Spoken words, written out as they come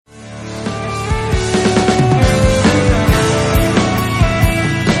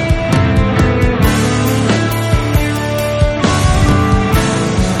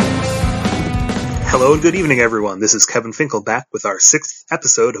Hello and good evening, everyone. This is Kevin Finkel back with our 6th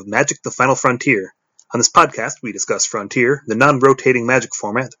episode of Magic: The Final Frontier. On this podcast, we discuss Frontier, the non-rotating Magic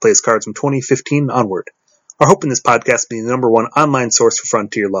format that plays cards from 2015 onward. Our hope in this podcast being the #1 online source for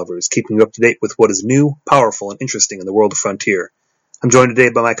Frontier lovers, keeping you up to date with what is new, powerful, and interesting in the world of Frontier. I'm joined today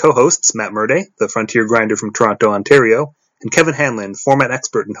by my co-hosts, Matt Murday, the Frontier grinder from Toronto, Ontario, and Kevin Hanlon, format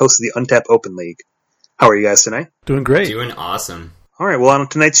expert and host of the Untap Open League. How are you guys tonight? Doing great. Doing awesome. All right, well, on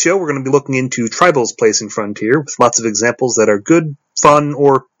tonight's show, we're going to be looking into Tribal's place in Frontier with lots of examples that are good, fun,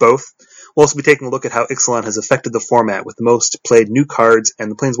 or both. We'll also be taking a look at how Ixalan has affected the format with the most played new cards and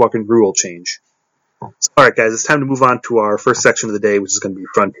the Planeswalker rule change. So, all right, guys, it's time to move on to our first section of the day, which is going to be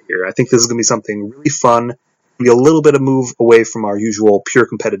Frontier. I think this is going to be something really fun, be a little bit of move away from our usual pure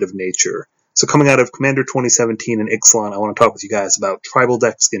competitive nature. So coming out of Commander 2017 and Ixalan, I want to talk with you guys about Tribal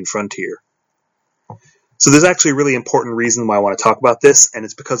decks in Frontier. So there's actually a really important reason why I want to talk about this, and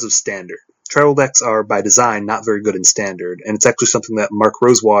it's because of Standard. Tribal decks are, by design, not very good in Standard, and it's actually something that Mark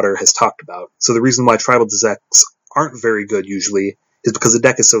Rosewater has talked about. So the reason why Tribal decks aren't very good, usually, is because the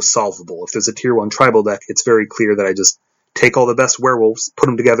deck is so solvable. If there's a Tier 1 Tribal deck, it's very clear that I just take all the best werewolves, put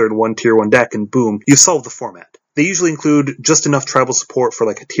them together in one Tier 1 deck, and boom, you solve the format. They usually include just enough Tribal support for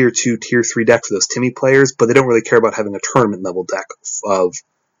like a Tier 2, Tier 3 deck for those Timmy players, but they don't really care about having a tournament-level deck of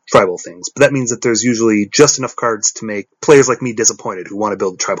Tribal things. But that means that there's usually just enough cards to make players like me disappointed who want to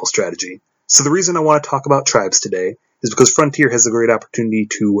build a Tribal strategy. So the reason I want to talk about tribes today is because Frontier has a great opportunity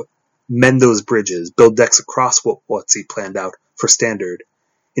to mend those bridges, build decks across what WotC planned out for Standard.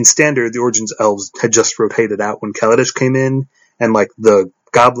 In Standard, the Origins Elves had just rotated out when Kaladesh came in, and like the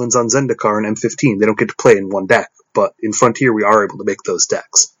Goblins on Zendikar and M15, they don't get to play in one deck. But in Frontier, we are able to make those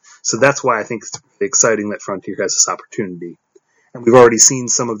decks. So that's why I think it's really exciting that Frontier has this opportunity. And we've already seen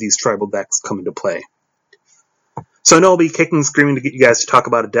some of these Tribal decks come into play. So I know I'll be kicking and screaming to get you guys to talk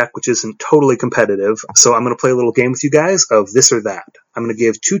about a deck which isn't totally competitive, so I'm going to play a little game with you guys of this or that. I'm going to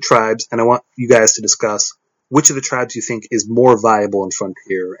give 2 tribes, and I want you guys to discuss which of the tribes you think is more viable in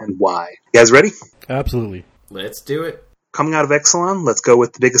Frontier and why. You guys ready? Absolutely. Let's do it. Coming out of Ixalan, let's go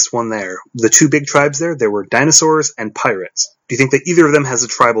with the biggest one there. The 2 big tribes there were Dinosaurs and Pirates. Do you think that either of them has a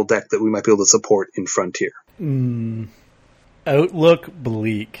Tribal deck that we might be able to support in Frontier? Outlook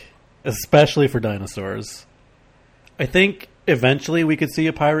bleak, especially for Dinosaurs. I think eventually we could see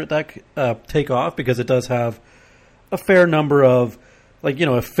a Pirate deck take off because it does have a fair number of,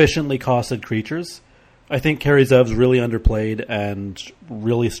 efficiently costed creatures. I think Karizev's really underplayed and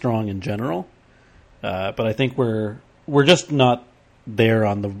really strong in general. But I think we're just not there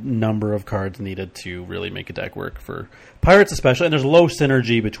on the number of cards needed to really make a deck work for Pirates especially. And there's low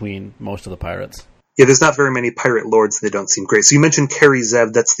synergy between most of the Pirates. Yeah, there's not very many Pirate Lords that don't seem great. So you mentioned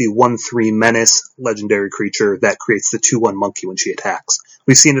Karizev, that's the 1/3 Menace legendary creature that creates the 2/1 monkey when she attacks.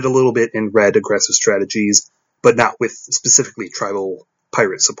 We've seen it a little bit in red aggressive strategies, but not with specifically Tribal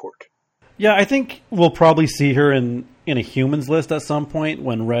Pirate support. Yeah, I think we'll probably see her in a humans list at some point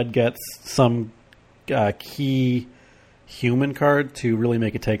when red gets some key human card to really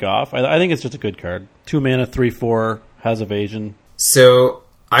make it take off. I think it's just a good card. 2 mana, 3/4, has evasion. So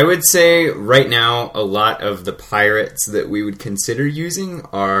I would say right now a lot of the pirates that we would consider using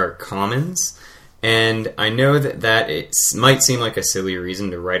are commons. And I know that it might seem like a silly reason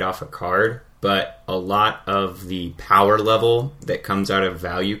to write off a card, but a lot of the power level that comes out of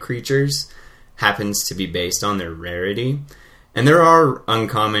value creatures happens to be based on their rarity. And there are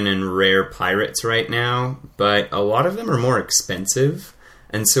uncommon and rare pirates right now, but a lot of them are more expensive.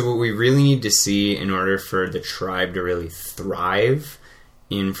 And so what we really need to see in order for the tribe to really thrive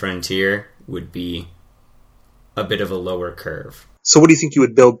in Frontier would be a bit of a lower curve. So what do you think you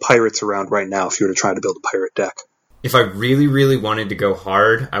would build Pirates around right now if you were to try to build a Pirate deck? If I really, really wanted to go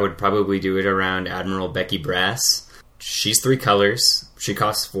hard, I would probably do it around Admiral Becky Brass. She's 3 colors, she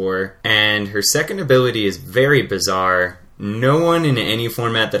costs 4, and her second ability is very bizarre. No one in any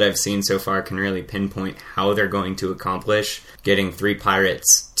format that I've seen so far can really pinpoint how they're going to accomplish getting 3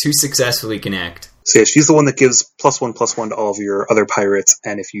 pirates to successfully connect. So yeah, she's the one that gives +1/+1 to all of your other pirates,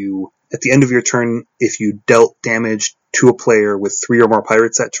 and if you, at the end of your turn, if you dealt damage to a player with 3 or more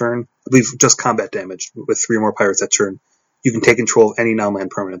pirates that turn, I believe just combat damage with 3 or more pirates that turn, you can take control of any non-land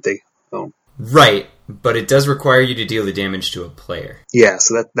permanent they own. Right, but it does require you to deal the damage to a player. Yeah,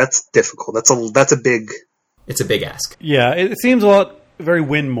 so that's difficult. That's a big... It's a big ask. Yeah, it seems a lot very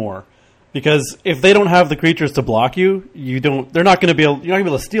win more. Because if they don't have the creatures to block you, they're not going to be able, you're not going to be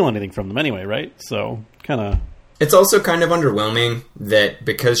able to steal anything from them anyway, right? So, kind of... It's also kind of underwhelming that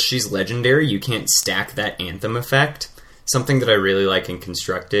because she's legendary, you can't stack that Anthem effect. Something that I really like in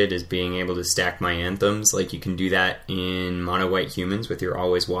Constructed is being able to stack my anthems. Like, you can do that in Mono White Humans with your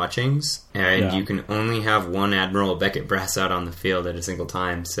Always Watchings, and you can only have one Admiral Beckett Brass out on the field at a single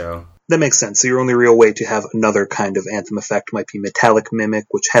time, so... That makes sense. So your only real way to have another kind of Anthem effect might be Metallic Mimic,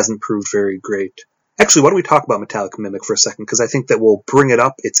 which hasn't proved very great. Actually, why don't we talk about Metallic Mimic for a second, because I think that we'll bring it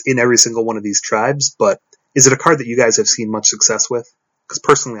up. It's in every single one of these tribes, but is it a card that you guys have seen much success with? Because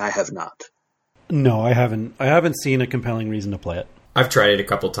personally, I have not. No, I haven't. I haven't seen a compelling reason to play it. I've tried it a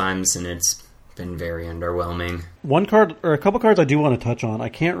couple times, and it's been very underwhelming. One card, or a couple cards I do want to touch on. I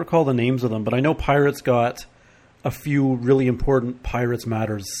can't recall the names of them, but I know Pirates got a few really important Pirates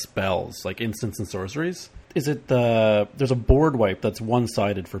Matters spells, like instants and sorceries. Is it there's a board wipe that's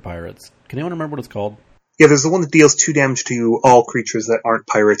one-sided for Pirates. Can anyone remember what it's called? Yeah, there's the one that deals 2 damage to all creatures that aren't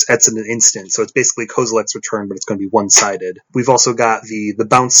pirates. That's an instant, so it's basically Kozilek's Return, but it's going to be one-sided. We've also got the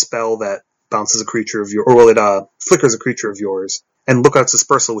bounce spell that bounces a creature of yours, or it flickers a creature of yours, and Lookout's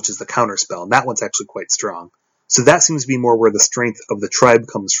Dispersal, which is the counter spell, and that one's actually quite strong. So that seems to be more where the strength of the tribe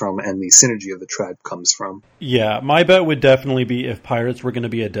comes from and the synergy of the tribe comes from. Yeah, my bet would definitely be if Pirates were going to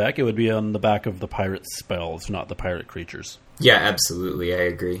be a deck, it would be on the back of the pirate spells, not the pirate creatures. Yeah, absolutely, I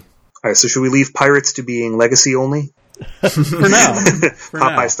agree. Alright, so should we leave Pirates to being Legacy only? For now.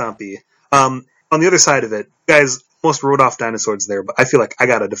 Popeye Stompy. On the other side of it, guys almost wrote off Dinosaurs there, but I feel like I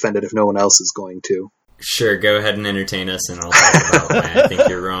gotta defend it if no one else is going to. Sure, go ahead and entertain us, and I'll talk about why I think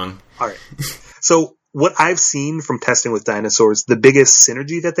you're wrong. Alright. So, what I've seen from testing with Dinosaurs, the biggest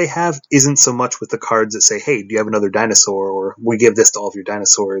synergy that they have isn't so much with the cards that say, hey, do you have another dinosaur, or we give this to all of your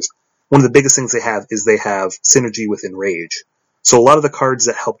dinosaurs. One of the biggest things they have is they have synergy with Enrage. So a lot of the cards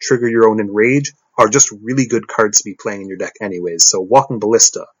that help trigger your own Enrage are just really good cards to be playing in your deck anyways. So Walking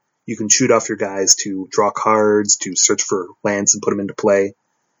Ballista, you can shoot off your guys to draw cards, to search for lands and put them into play.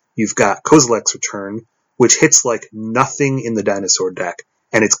 You've got Kozilek's Return, which hits like nothing in the dinosaur deck.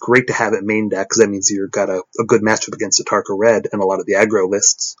 And it's great to have it main deck, because that means you've got a good matchup against Atarka Red and a lot of the aggro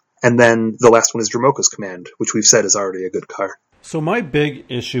lists. And then the last one is Dromoka's Command, which we've said is already a good card. So my big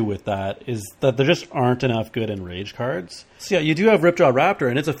issue with that is that there just aren't enough good Enrage cards. So yeah, you do have Ripjaw Raptor,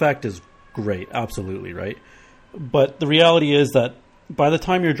 and its effect is great, absolutely, right? But the reality is that by the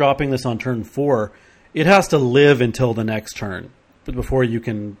time you're dropping this on turn 4, it has to live until the next turn before you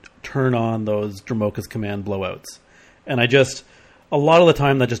can turn on those Dromoka's Command blowouts. And a lot of the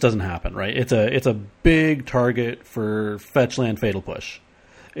time that just doesn't happen, right? It's a big target for Fetch Land Fatal Push.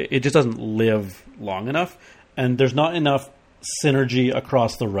 It just doesn't live long enough, and there's not enough synergy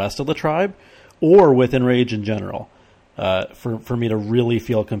across the rest of the tribe or with Enrage in general for me to really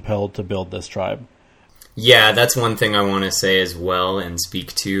feel compelled to build this tribe. Yeah, that's one thing I want to say as well and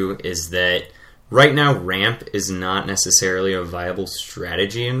speak to is that right now ramp is not necessarily a viable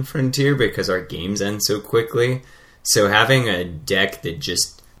strategy in Frontier because our games end so quickly. So having a deck that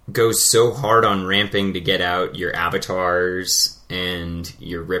just goes so hard on ramping to get out your avatars and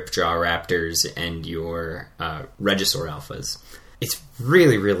your Ripjaw Raptors and your Regisaur Alphas, it's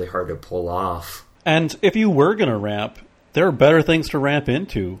really, really hard to pull off. And if you were going to ramp, there are better things to ramp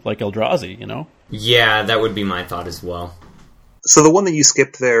into, like Eldrazi, you know? Yeah, that would be my thought as well. So the one that you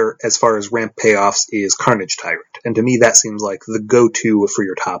skipped there as far as ramp payoffs is Carnage Tyrant. And to me that seems like the go-to for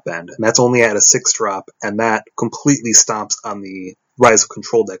your top end. And that's only at a 6-drop, and that completely stomps on the Rise of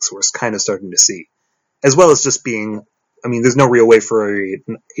Control decks we're kind of starting to see. As well as just being, there's no real way for a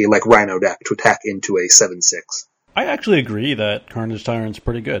like Rhino deck to attack into a 7-6. I actually agree that Carnage Tyrant's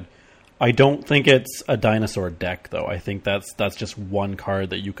pretty good. I don't think it's a dinosaur deck, though. I think that's just one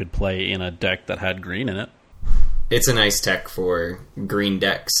card that you could play in a deck that had green in it. It's a nice tech for green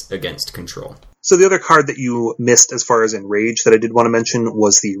decks against control. So the other card that you missed as far as Enrage that I did want to mention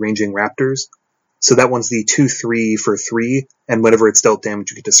was the Ranging Raptors. So that one's the 2/3 for 3, and whenever it's dealt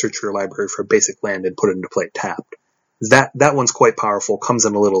damage, you get to search your library for a basic land and put it into play tapped. That one's quite powerful, comes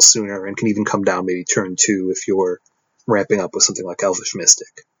in a little sooner, and can even come down maybe turn 2 if you're ramping up with something like Elvish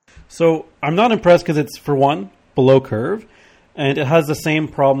Mystic. So I'm not impressed because it's, for one, below curve, and it has the same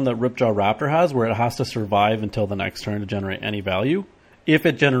problem that Ripjaw Raptor has, where it has to survive until the next turn to generate any value, if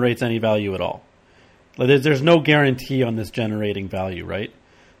it generates any value at all. Like, there's no guarantee on this generating value, right?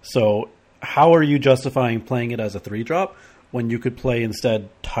 So how are you justifying playing it as a 3-drop when you could play instead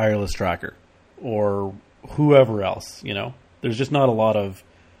Tireless Tracker or whoever else, you know? There's just not a lot of...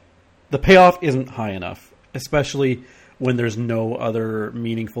 The payoff isn't high enough, especially when there's no other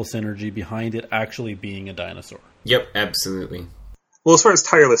meaningful synergy behind it actually being a dinosaur. Yep, absolutely. Well, as far as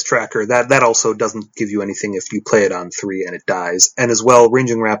Tireless Tracker, that also doesn't give you anything if you play it on 3 and it dies. And as well,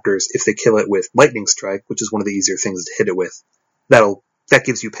 Ranging Raptors, if they kill it with Lightning Strike, which is one of the easier things to hit it with, that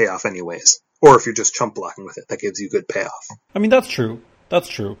gives you payoff anyways. Or if you're just chump blocking with it, that gives you good payoff. I mean, that's true. That's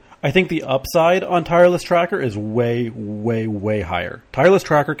true. I think the upside on Tireless Tracker is way, way, way higher. Tireless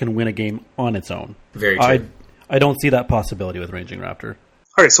Tracker can win a game on its own. Very true. I don't see that possibility with Raging Raptor.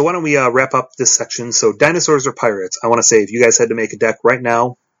 All right, so why don't we wrap up this section? So dinosaurs or pirates? I want to say if you guys had to make a deck right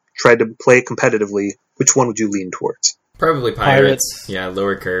now, tried to play it competitively, which one would you lean towards? Probably pirates. Yeah,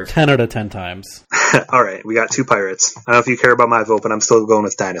 lower curve. 10 out of 10 times. All right, we got 2 pirates. I don't know if you care about my vote, but I'm still going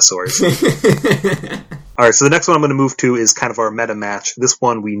with dinosaurs. All right, so the next one I'm going to move to is kind of our meta match. This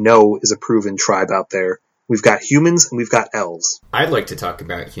one we know is a proven tribe out there. We've got humans and we've got elves. I'd like to talk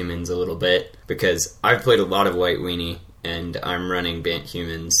about humans a little bit because I've played a lot of White Weenie and I'm running Bant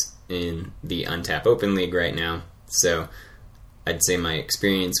humans in the Untap Open League right now. So I'd say my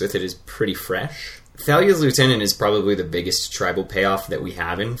experience with it is pretty fresh. Thalia's Lieutenant is probably the biggest tribal payoff that we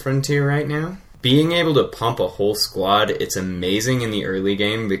have in Frontier right now. Being able to pump a whole squad, it's amazing in the early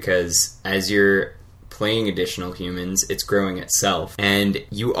game because as you're playing additional humans, it's growing itself. And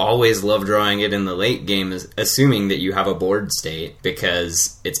you always love drawing it in the late game, assuming that you have a board state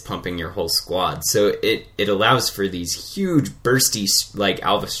because it's pumping your whole squad. So it allows for these huge bursty like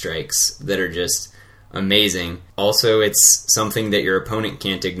Alpha Strikes that are just amazing. Also, it's something that your opponent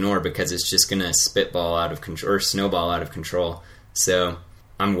can't ignore because it's just going to spitball out of control or snowball out of control. So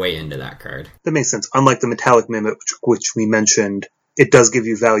I'm way into that card. That makes sense. Unlike the Metallic Mimic, which we mentioned, it does give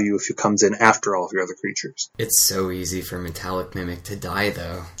you value if it comes in after all of your other creatures. It's so easy for Metallic Mimic to die,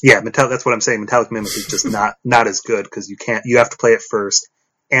 though. Yeah, that's what I'm saying. Metallic Mimic is just not as good because you have to play it first,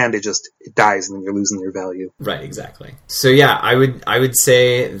 and it dies, and then you're losing your value. Right, exactly. So yeah, I would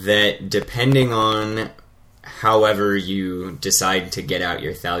say that depending on however you decide to get out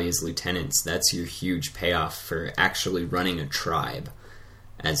your Thalia's Lieutenants, that's your huge payoff for actually running a tribe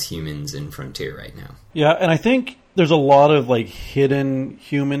as humans in Frontier right now. Yeah, and I think there's a lot of like hidden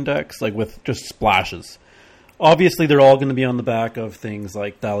human decks, like with just splashes. Obviously, they're all going to be on the back of things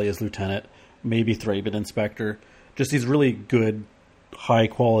like Thalia's Lieutenant, maybe Thraben Inspector, just these really good,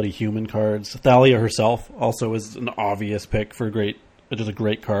 high-quality human cards. Thalia herself also is an obvious pick for just a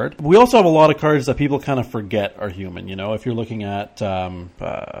great card. We also have a lot of cards that people kind of forget are human, you know, if you're looking at...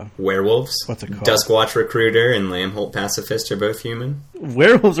 Werewolves. What's it called? Duskwatch Recruiter and Lambholt Pacifist are both human.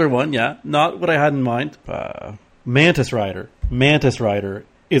 Werewolves are one, yeah. Not what I had in mind. Mantis Rider. Mantis Rider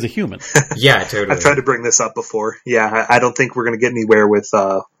is a human. Yeah, totally. I've tried to bring this up before. Yeah, I don't think we're going to get anywhere with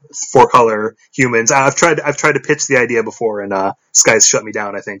 4-color humans. I've tried to pitch the idea before, and Sky's shut me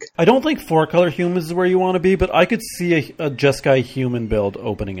down, I think. I don't think 4-color humans is where you want to be, but I could see a Jeskai human build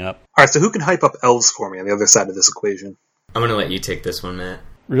opening up. All right, so who can hype up elves for me on the other side of this equation? I'm going to let you take this one, Matt.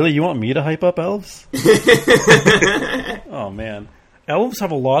 Really? You want me to hype up elves? Oh, man. Elves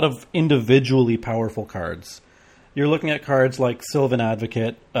have a lot of individually powerful cards. You're looking at cards like Sylvan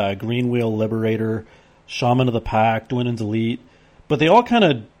Advocate, Greenwheel Liberator, Shaman of the Pack, Dwinen's Elite, but they all kind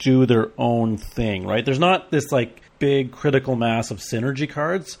of do their own thing, right? There's not this like big critical mass of synergy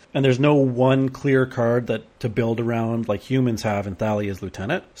cards, and there's no one clear card that to build around like humans have in Thalia's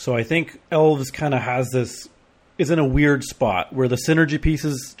Lieutenant. So I think Elves kind of is in a weird spot where the synergy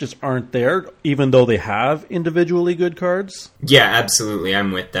pieces just aren't there, even though they have individually good cards. Yeah, absolutely.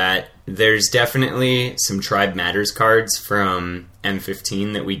 I'm with that. There's definitely some Tribe Matters cards from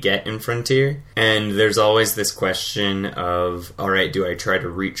M15 that we get in Frontier. And there's always this question of, all right, do I try to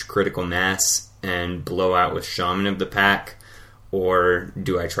reach critical mass and blow out with Shaman of the Pack? Or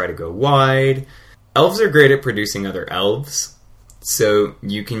do I try to go wide? Elves are great at producing other elves. So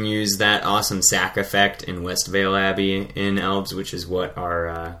you can use that awesome sack effect in Westvale Abbey in Elves, which is what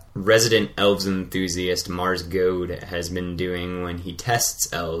our resident Elves enthusiast Mars Goad has been doing when he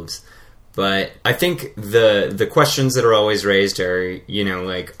tests Elves. But I think the questions that are always raised are, you know,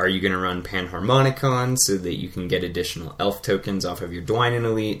 like, are you going to run Panharmonicon so that you can get additional elf tokens off of your Dwynen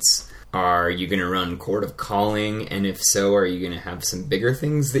elites? Are you going to run Court of Calling? And if so, are you going to have some bigger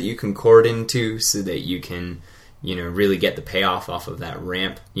things that you can court into so that you can, you know, really get the payoff off of that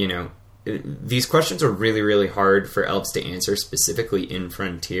ramp? You know, these questions are really, really hard for Elves to answer, specifically in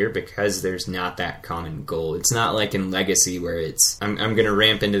Frontier, because there's not that common goal. It's not like in Legacy where it's, I'm going to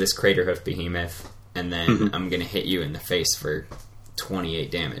ramp into this Craterhoof Behemoth, and then I'm going to hit you in the face for 28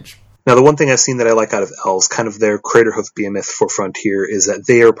 damage. Now, the one thing I've seen that I like out of Elves, kind of their Craterhoof Behemoth for Frontier, is that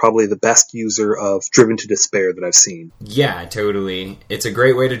they are probably the best user of Driven to Despair that I've seen. Yeah, totally. It's a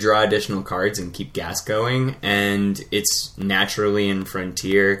great way to draw additional cards and keep gas going, and it's naturally in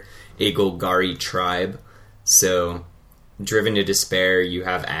Frontier a Golgari tribe, so Driven to Despair, you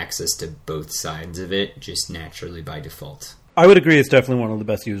have access to both sides of it, just naturally by default. I would agree it's definitely one of the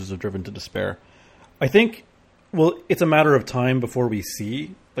best users of Driven to Despair. I think, well, it's a matter of time before we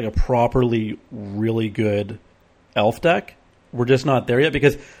see like a properly really good elf deck. We're just not there yet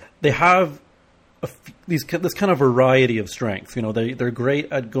because they have this kind of variety of strengths. You know, they're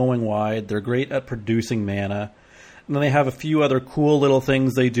great at going wide. They're great at producing mana. And then they have a few other cool little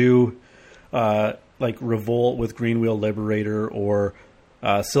things they do, like Revolt with Greenwheel Liberator or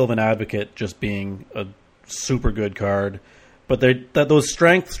Sylvan Advocate just being a super good card. But those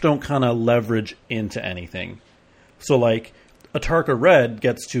strengths don't kind of leverage into anything. So like Atarka Red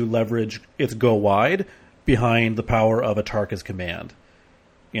gets to leverage its go wide behind the power of Atarka's Command.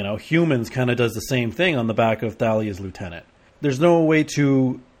 You know, Humans kind of does the same thing on the back of Thalia's Lieutenant. There's no way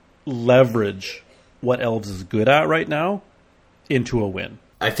to leverage what Elves is good at right now into a win.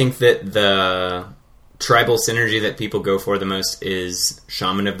 I think that the tribal synergy that people go for the most is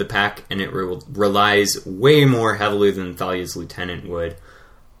Shaman of the Pack, and it relies way more heavily than Thalia's Lieutenant would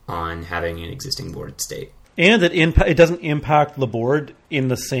on having an existing board state. And it doesn't impact the board with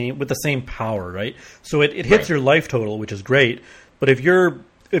the same power, right? So it hits your life total, which is great. But if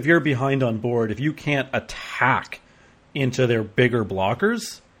you're behind on board, if you can't attack into their bigger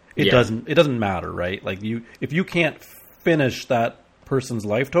blockers, it doesn't matter, right? Like if you can't finish that person's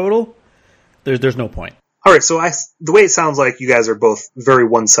life total, there's no point. All right, so the way it sounds like you guys are both very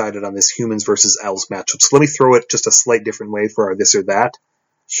one-sided on this humans versus elves matchup. So let me throw it just a slight different way for our this or that.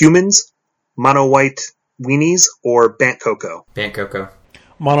 Humans, mono white weenies, or Bant Coco? Bant Coco.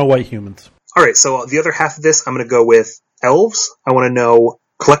 Mono white humans. All right, so the other half of this, I'm going to go with elves. I want to know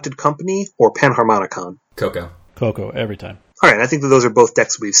Collected Company or Panharmonicon? Coco. Coco, every time. All right, I think that those are both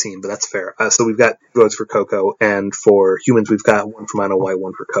decks we've seen, but that's fair. So we've got votes for Coco, and for humans, we've got one for Mono White,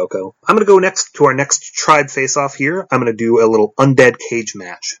 one for Coco. I'm going to go next to our next tribe face-off here. I'm going to do a little undead cage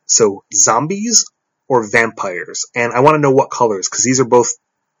match. So zombies or vampires? And I want to know what colors, because these are both...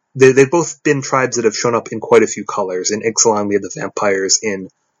 They've both been tribes that have shown up in quite a few colors. In Ixalan, we had the vampires in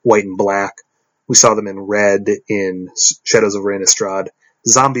white and black. We saw them in red in Shadows over Innistrad.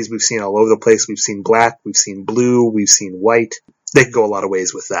 Zombies we've seen all over the place. We've seen black, we've seen blue, we've seen white. They could go a lot of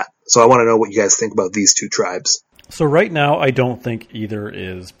ways with that. So I want to know what you guys think about these two tribes. So right now, I don't think either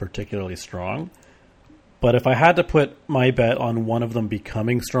is particularly strong. But if I had to put my bet on one of them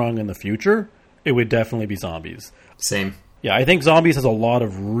becoming strong in the future, it would definitely be zombies. Same. Yeah, I think zombies has a lot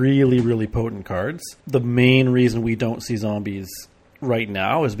of really, really potent cards. The main reason we don't see zombies right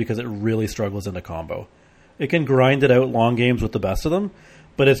now is because it really struggles in the combo. It can grind it out long games with the best of them,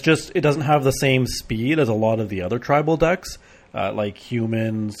 but it doesn't have the same speed as a lot of the other tribal decks, like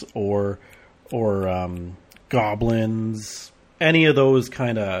humans or goblins, any of those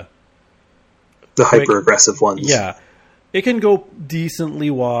kind of... The hyper-aggressive ones. Yeah. It can go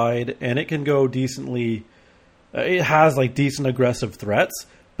decently wide, and it can go decently... it has like decent aggressive threats,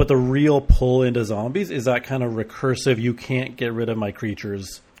 but the real pull into zombies is that kind of recursive, you can't get rid of my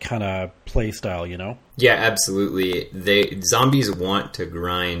creatures kind of play style, you know? Yeah, absolutely. Zombies want to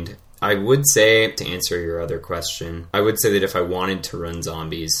grind. I would say, to answer your other question, I would say that if I wanted to run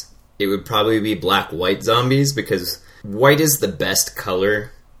zombies, it would probably be black-white zombies, because white is the best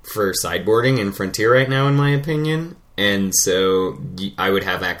color for sideboarding in Frontier right now, in my opinion. And so I would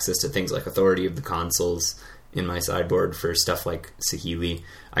have access to things like Authority of the Consuls in my sideboard for stuff like Saheeli.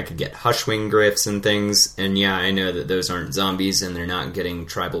 I could get Hushwing Gryphs and things, and yeah, I know that those aren't zombies and they're not getting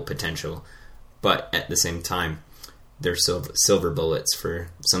tribal potential, but at the same time, they're silver bullets for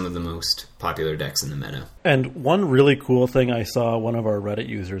some of the most popular decks in the meta. And one really cool thing I saw one of our Reddit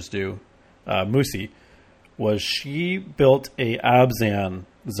users do, Moosey, was she built a Abzan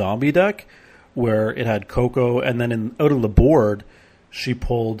zombie deck where it had Coco, and then out of the board, she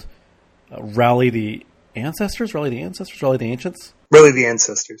pulled Rally the Ancients? Really the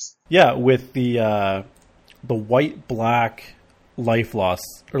Ancestors. Yeah, with the white-black life loss,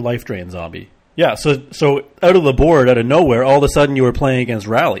 or life drain zombie. Yeah, so out of the board, out of nowhere, all of a sudden you were playing against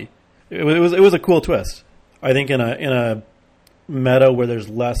Rally. It was a cool twist. I think in a meta where there's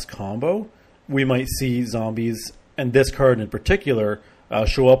less combo, we might see zombies, and this card in particular,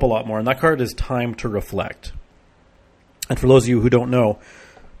 show up a lot more. And that card is Time to Reflect. And for those of you who don't know,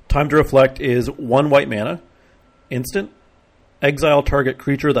 Time to Reflect is 1 white mana, instant, exile target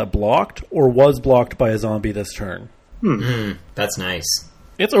creature that blocked or was blocked by a zombie this turn. That's nice.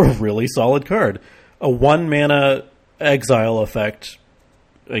 It's a really solid card. A 1 mana exile effect,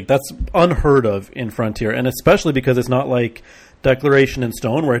 like that's unheard of in Frontier, and especially because it's not like Declaration in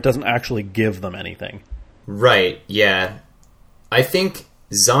Stone where it doesn't actually give them anything. Right, yeah. I think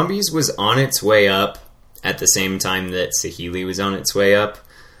Zombies was on its way up at the same time that Saheeli was on its way up.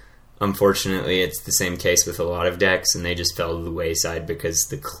 Unfortunately, it's the same case with a lot of decks, and they just fell to the wayside because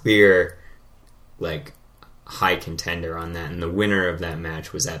the clear, high contender on that, and the winner of that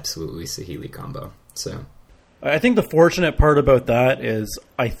match was absolutely Saheeli combo. So I think the fortunate part about that is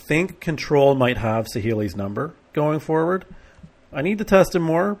I think Control might have Saheeli's number going forward. I need to test him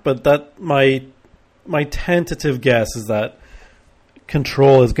more, but that my tentative guess is that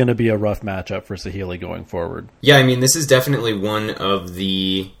Control is going to be a rough matchup for Saheeli going forward. Yeah, I mean, this is definitely one of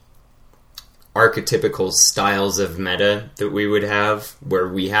the archetypical styles of meta that we would have, where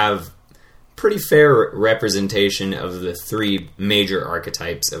we have pretty fair representation of the three major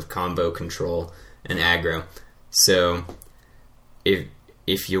archetypes of combo, control, and aggro. So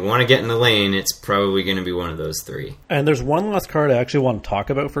if you want to get in the lane, it's probably going to be one of those three. And there's one last card I actually want to talk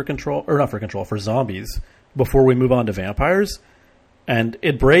about for zombies, before we move on to vampires. And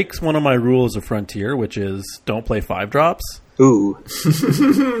it breaks one of my rules of Frontier, which is don't play 5-drops. Ooh.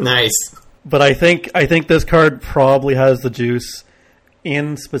 Nice. But I think this card probably has the juice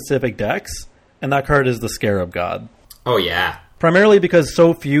in specific decks, and that card is the Scarab God. Oh, yeah. Primarily because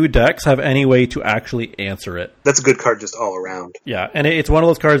so few decks have any way to actually answer it. That's a good card just all around. Yeah, and it's one of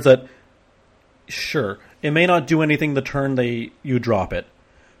those cards that, sure, it may not do anything the turn you drop it,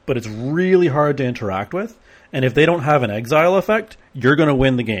 but it's really hard to interact with, and if they don't have an exile effect, you're going to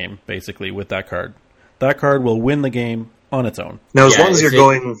win the game, basically, with that card. That card will win the game on its own. Now, as long as you're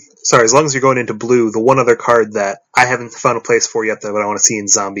going into blue, the one other card that I haven't found a place for yet that I want to see in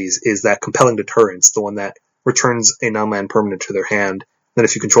zombies is that Compelling Deterrence, the one that returns a non-land permanent to their hand. Then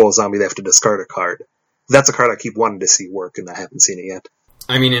if you control a zombie, they have to discard a card. That's a card I keep wanting to see work, and I haven't seen it yet.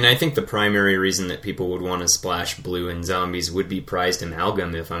 I mean, and I think the primary reason that people would want to splash blue in zombies would be Prized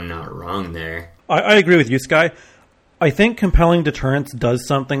Amalgam, if I'm not wrong there. I agree with you, Sky. I think Compelling Deterrence does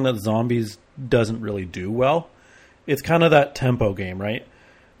something that zombies doesn't really do well. It's kind of that tempo game, right?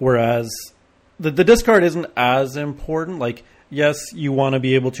 Whereas the discard isn't as important. Like, yes, you want to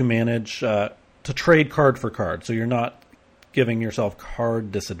be able to manage to trade card for card, so you're not giving yourself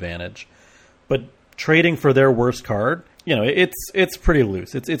card disadvantage. But trading for their worst card, it's pretty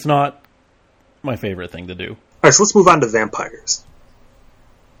loose. It's not my favorite thing to do. All right, so let's move on to vampires.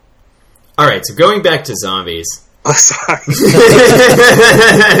 All right, so going back to zombies. Oh, sorry.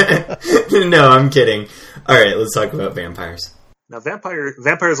 No, I'm kidding. All right, let's talk about vampires. Now,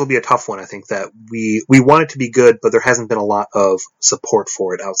 vampires will be a tough one. I think that we want it to be good, but there hasn't been a lot of support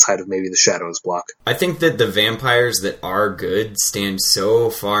for it outside of maybe the Shadows block. I think that the vampires that are good stand so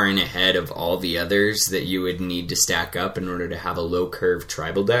far in ahead of all the others that you would need to stack up in order to have a low-curve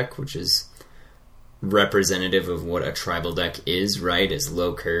tribal deck, which is representative of what a tribal deck is, right? Is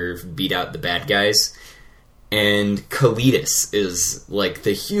low curve, beat out the bad guys. And Kalidas is like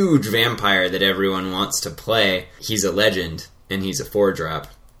the huge vampire that everyone wants to play. He's a legend, and he's a 4-drop,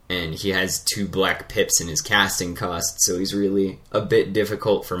 and he has 2 black pips in his casting cost, so he's really a bit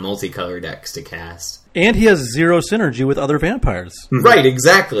difficult for multicolor decks to cast. And he has 0 synergy with other vampires. Right,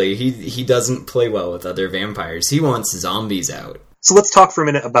 exactly. He doesn't play well with other vampires. He wants zombies out. So let's talk for a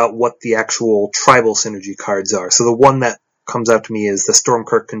minute about what the actual tribal synergy cards are. So the one that comes out to me is the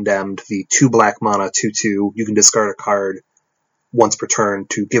Stormkirk Condemned, the 2 black mana, 2/2. You can discard a card once per turn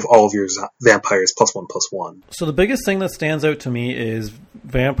to give all of your vampires +1/+1. So the biggest thing that stands out to me is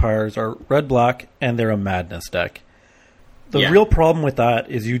vampires are red-black and they're a madness deck. The real problem with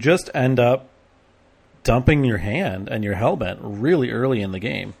that is you just end up dumping your hand and your Hellbent really early in the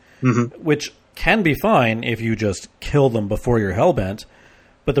game, which can be fine if you just kill them before you're Hellbent,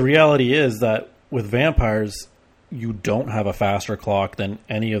 but the reality is that with vampires, you don't have a faster clock than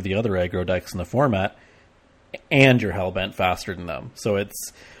any of the other aggro decks in the format, and you're Hellbent faster than them. So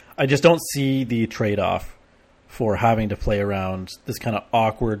I just don't see the trade-off for having to play around this kind of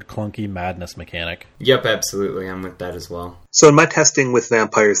awkward, clunky madness mechanic. Yep, absolutely. I'm with that as well. So in my testing with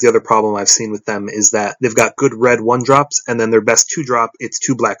vampires, the other problem I've seen with them is that they've got good red 1-drops, and then their best 2-drop, it's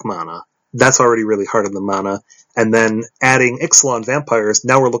 2 black mana. That's already really hard on the mana. And then adding Ixalan vampires,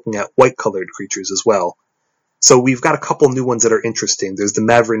 now we're looking at white-colored creatures as well. So we've got a couple new ones that are interesting. There's the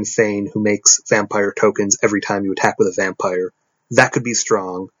Maverin Thane, who makes vampire tokens every time you attack with a vampire. That could be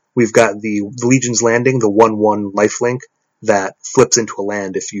strong. We've got the Legion's Landing, the 1/1 lifelink, that flips into a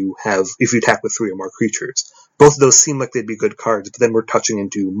land if you attack with 3 or more creatures. Both of those seem like they'd be good cards, but then we're touching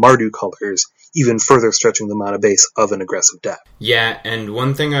into Mardu colors, even further stretching the mana base of an aggressive deck. Yeah, and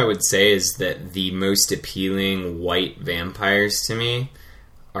one thing I would say is that the most appealing white vampires to me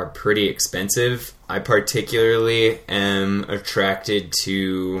are pretty expensive. I particularly am attracted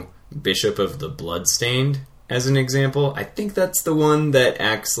to Bishop of the Bloodstained as an example. I think that's the one that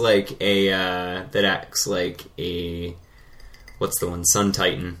acts like a what's the one? Sun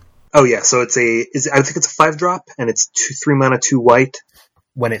Titan. Oh yeah, so I think it's a 5-drop, and it's 3 mana, 2 white,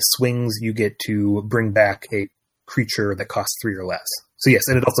 when it swings, you get to bring back a creature that costs 3 or less. So yes,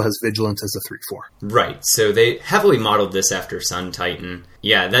 and it also has Vigilance as a 3/4. Right, so they heavily modeled this after Sun Titan.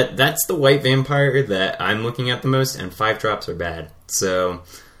 Yeah, that's the white vampire that I'm looking at the most, and 5-drops are bad. So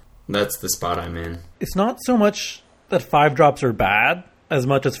that's the spot I'm in. It's not so much that 5-drops are bad, as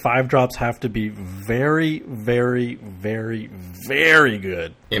much as 5-drops have to be very, very, very, very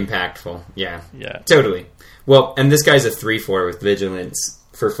good. Impactful, yeah. Yeah. Totally. Well, and this guy's a 3/4 with Vigilance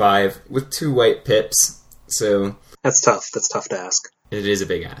for 5 with 2 white pips, so... That's tough. That's tough to ask. It is a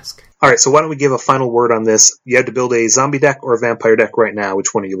big ask. All right, so why don't we give a final word on this? You had to build a zombie deck or a vampire deck right now.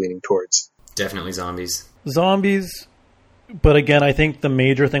 Which one are you leaning towards? Definitely zombies. Zombies, but again, I think the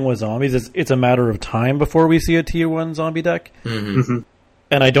major thing with zombies is it's a matter of time before we see a tier 1 zombie deck. Mm-hmm. Mm-hmm.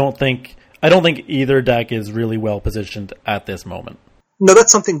 And I don't think either deck is really well positioned at this moment. No,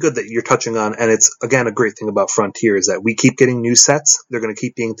 that's something good that you're touching on, and it's, again, a great thing about Frontier is that we keep getting new sets. They're going to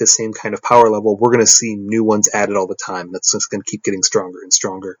keep being at the same kind of power level. We're going to see new ones added all the time. That's just going to keep getting stronger and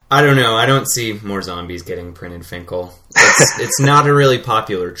stronger. I don't know. I don't see more zombies getting printed, Finkel. It's not a really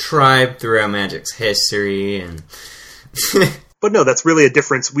popular tribe throughout Magic's history, and... But no, that's really a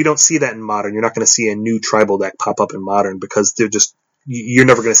difference. We don't see that in Modern. You're not going to see a new tribal deck pop up in Modern because you're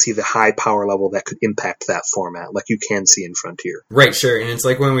never going to see the high power level that could impact that format like you can see in Frontier. Right, sure. And it's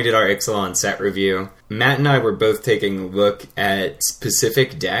like when we did our Ixalan set review, Matt and I were both taking a look at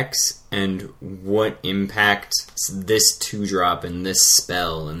specific decks and what impact this 2-drop and this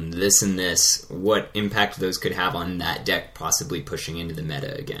spell and this, what impact those could have on that deck possibly pushing into the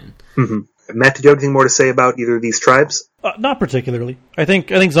meta again. Mm-hmm. Matt, did you have anything more to say about either of these tribes? Not particularly. I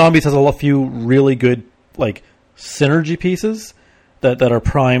think Zombies has a few really good synergy pieces that are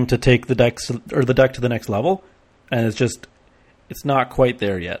primed to take the deck to the next level, and it's not quite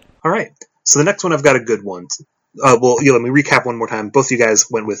there yet. All right. So the next one, I've got a good one. Let me recap one more time. Both of you guys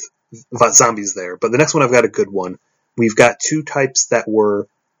went with zombies there, but the next one I've got a good one. We've got 2 types that were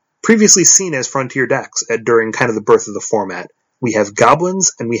previously seen as Frontier decks during kind of the birth of the format. We have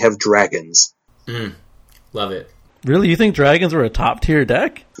goblins and we have dragons. Love it. Really? You think dragons were a top-tier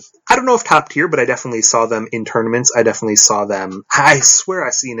deck? I don't know if top tier, but I definitely saw them in tournaments. I definitely saw them. I swear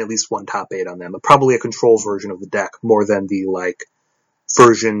I've seen at least one top 8 on them. Probably a control version of the deck more than the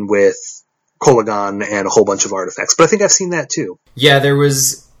version with Kolaghan and a whole bunch of artifacts. But I think I've seen that too. Yeah, there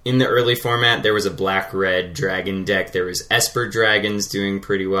was, in the early format, there was a black-red dragon deck. There was Esper dragons doing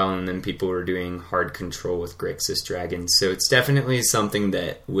pretty well, and then people were doing hard control with Grixis dragons. So it's definitely something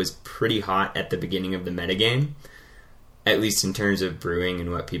that was pretty hot at the beginning of the metagame, at least in terms of brewing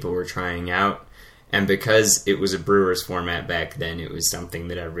and what people were trying out. And because it was a brewer's format back then, it was something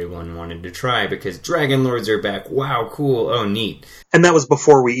that everyone wanted to try, because Dragon Lords are back. Wow, cool. Oh, neat. And that was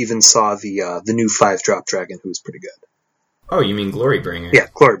before we even saw the new 5-drop dragon, who was pretty good. Oh, you mean Glorybringer? Yeah,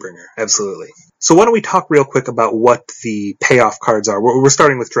 Glorybringer, absolutely. So why don't we talk real quick about what the payoff cards are? We're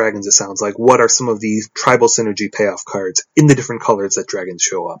starting with dragons, it sounds like. What are some of the tribal synergy payoff cards in the different colors that dragons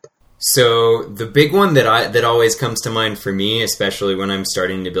show up? So the big one that always comes to mind for me, especially when I'm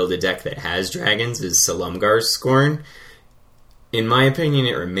starting to build a deck that has dragons, is Silumgar's Scorn. In my opinion,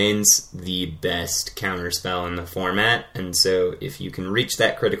 it remains the best counterspell in the format, and so if you can reach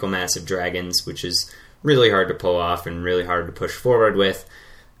that critical mass of dragons, which is really hard to pull off and really hard to push forward with,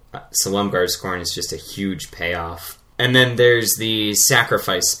 Silumgar's Scorn is just a huge payoff. And then there's the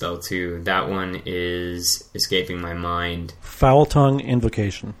Sacrifice spell too. That one is escaping my mind. Foul Tongue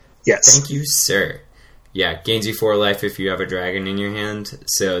Invocation. Yes. Thank you, sir. Yeah, gains you 4 life if you have a dragon in your hand.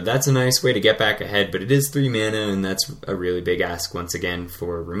 So that's a nice way to get back ahead, but it is 3 mana, and that's a really big ask once again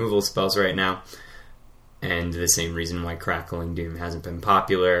for removal spells right now. And the same reason why Crackling Doom hasn't been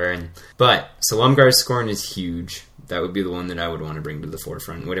popular. But Silumgar's Scorn is huge. That would be the one that I would want to bring to the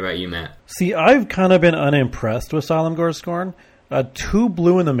forefront. What about you, Matt? See, I've kind of been unimpressed with Silumgar's Scorn. 2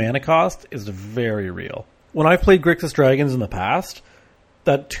 blue in the mana cost is very real. When I've played Grixis Dragons in the past,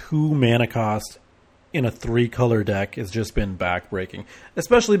 that 2 mana cost in a 3-color deck has just been backbreaking.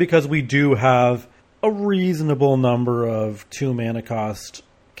 Especially because we do have a reasonable number of 2 mana cost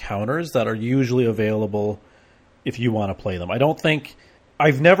counters that are usually available if you want to play them.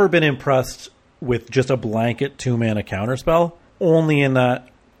 I've never been impressed with just a blanket 2 mana counterspell, only in that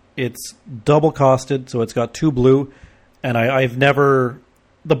it's double costed, so it's got 2 blue, and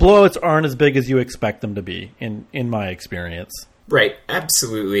the blowouts aren't as big as you expect them to be in my experience. Right,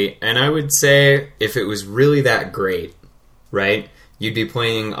 absolutely. And I would say if it was really that great, right, you'd be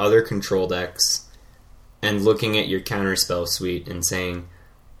playing other control decks and looking at your counterspell suite and saying,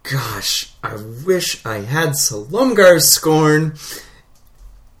 gosh, I wish I had Silumgar's Scorn.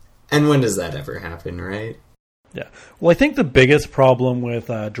 And when does that ever happen, right? Yeah. Well, I think the biggest problem with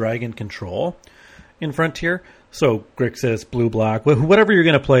Dragon Control in Frontier, so Grixis, Blue-Black, whatever you're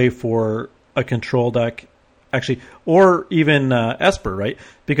going to play for a control deck, actually, or even Esper, right?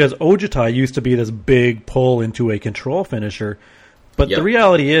 Because Ojutai used to be this big pull into a control finisher, but the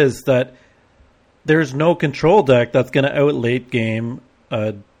reality is that there's no control deck that's going to out late game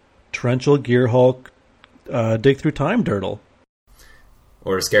Torrential Gearhulk Dig Through Time Dirtle.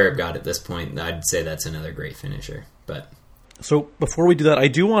 Or Scarab God at this point. I'd say that's another great finisher. But so before we do that, I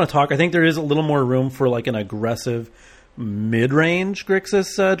do want to talk. I think there is a little more room for like an aggressive mid-range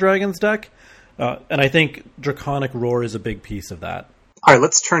Grixis Dragons deck. And I think Draconic Roar is a big piece of that. All right,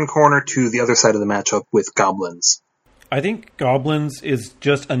 let's turn corner to the other side of the matchup with Goblins. I think Goblins is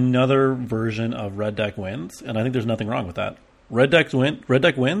just another version of Red Deck Wins, and I think there's nothing wrong with that. Red Deck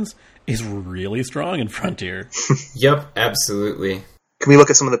Wins is really strong in Frontier. Yep, absolutely. Can we look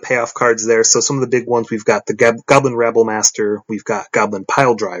at some of the payoff cards there? So some of the big ones, we've got the Goblin Rabble Master, we've got Goblin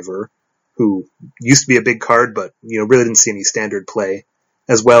Pile Driver, who used to be a big card, but really didn't see any standard play,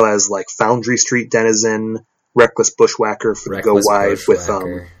 as well as like Foundry Street Denizen, Reckless Bushwhacker for the go wide with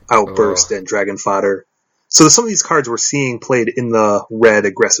Outburst and Dragon Fodder. So some of these cards we're seeing played in the red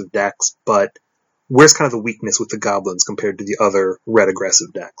aggressive decks, but where's kind of the weakness with the Goblins compared to the other red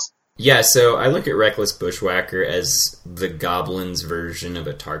aggressive decks? Yeah, so I look at Reckless Bushwhacker as the Goblins' version of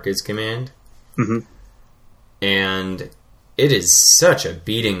Atarka's Command. Mm-hmm. And it is such a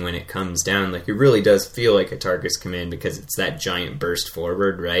beating when it comes down. Like, it really does feel like Atarka's Command because it's that giant burst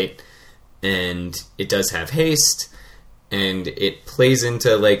forward, right? And it does have haste, and it plays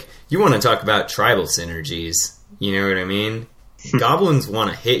into, like, you want to talk about tribal synergies. You know what I mean? Goblins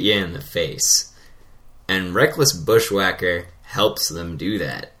want to hit you in the face. And Reckless Bushwhacker helps them do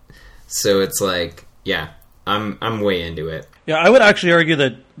that. So it's like, yeah, I'm way into it. Yeah, I would actually argue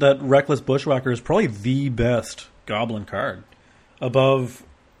that Reckless Bushwhacker is probably the best Goblin card. Above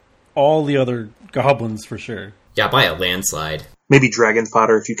all the other Goblins, for sure. Yeah, by a landslide. Maybe Dragon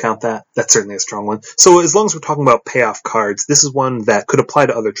Fodder, if you count that. That's certainly a strong one. So as long as we're talking about payoff cards, this is one that could apply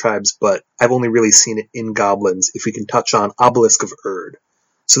to other tribes, but I've only really seen it in Goblins, if we can touch on Obelisk of Erd.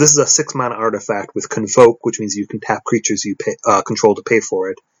 So this is a 6-mana artifact with Convoke, which means you can tap creatures you control to pay for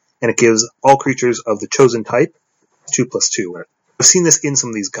it. And it gives all creatures of the chosen type 2/2. I've seen this in some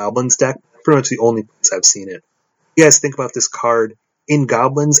of these Goblins deck. Pretty much the only place I've seen it. What do you guys think about this card in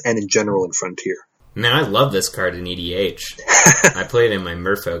Goblins and in general in Frontier? Man, I love this card in EDH. I play it in my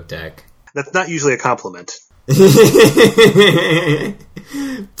Merfolk deck. That's not usually a compliment.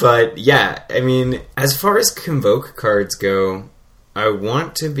 But yeah, I mean, as far as Convoke cards go, I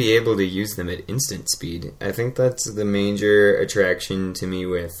want to be able to use them at instant speed. I think that's the major attraction to me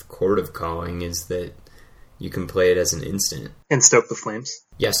with Chord of Calling, is that you can play it as an instant. And Stoke the Flames.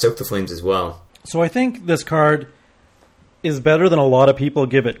 Yeah, Stoke the Flames as well. So I think this card is better than a lot of people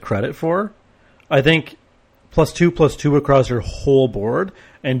give it credit for. I think +2/+2 across your whole board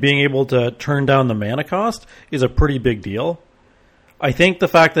and being able to turn down the mana cost is a pretty big deal. I think the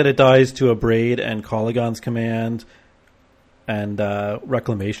fact that it dies to Abrade and Kolaghan's Command and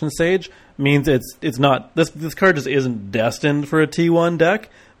Reclamation Sage means it's not this card just isn't destined for a T1 deck,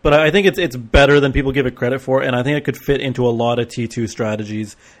 but I think it's better than people give it credit for, and I think it could fit into a lot of T2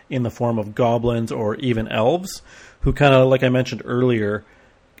 strategies in the form of Goblins or even Elves, who kind of, like I mentioned earlier,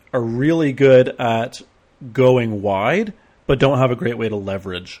 are really good at going wide, but don't have a great way to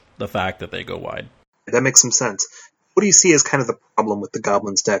leverage the fact that they go wide. That makes some sense. What do you see as kind of the problem with the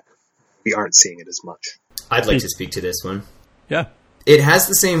Goblins deck? We aren't seeing it as much. I'd like to speak to this one. Yeah. It has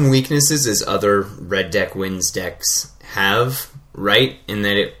the same weaknesses as other Red Deck Wins decks have, right? In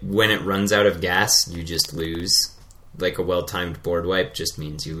that when it runs out of gas, you just lose. Like a well-timed board wipe just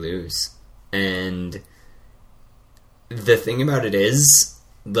means you lose. And the thing about it is,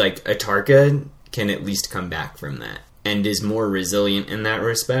 like, Atarka can at least come back from that and is more resilient in that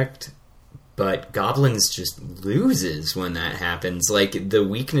respect. But Goblins just loses when that happens. Like, the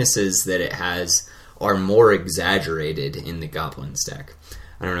weaknesses that it has are more exaggerated in the Goblins deck.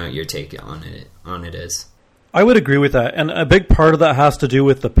 I don't know what your take on it is. I would agree with that, and a big part of that has to do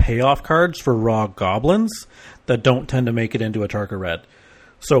with the payoff cards for raw Goblins that don't tend to make it into Atarka Red.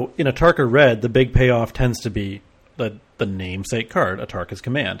 So in Atarka Red, the big payoff tends to be the namesake card, Atarka's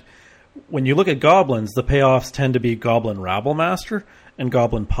Command. When you look at Goblins, the payoffs tend to be Goblin Rabble Master and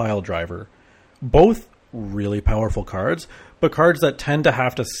Goblin Pile Driver. Both really powerful cards, but cards that tend to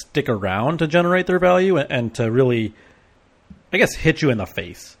have to stick around to generate their value and to really, I guess, hit you in the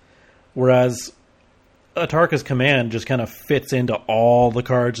face. Whereas Atarka's Command just kind of fits into all the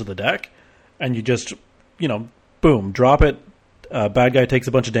cards of the deck, and you just, boom, drop it, bad guy takes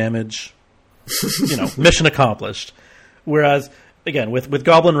a bunch of damage, mission accomplished. Whereas, again, with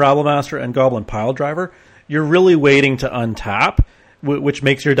Goblin Rabblemaster and Goblin Piledriver, you're really waiting to untap, which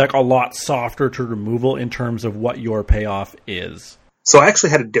makes your deck a lot softer to removal in terms of what your payoff is. So I actually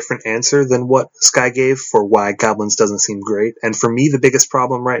had a different answer than what Sky gave for why Goblins doesn't seem great. And for me, the biggest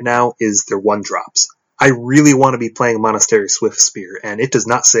problem right now is their 1-drops. I really want to be playing Monastery Swiftspear, and it does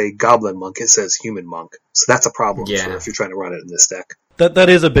not say Goblin Monk, it says Human Monk. So that's a problem if you're trying to run it in this deck. That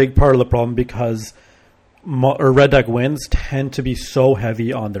is a big part of the problem because red deck wins tend to be so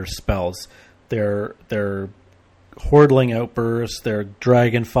heavy on their spells. Their Hordling Outburst, their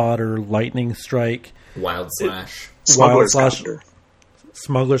Dragon Fodder, Lightning Strike, Wild Slash, Smuggler's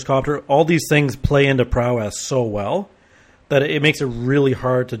Copter. All these things play into prowess so well that it makes it really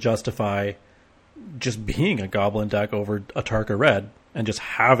hard to justify just being a Goblin deck over Atarka Red and just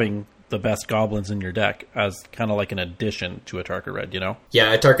having the best goblins in your deck as kind of like an addition to Atarka Red,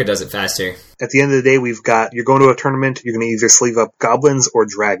 Yeah, Atarka does it faster. At the end of the day, you're going to a tournament, you're going to either sleeve up goblins or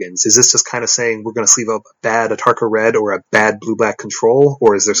dragons. Is this just kind of saying we're going to sleeve up a bad Atarka Red or a bad blue-black control,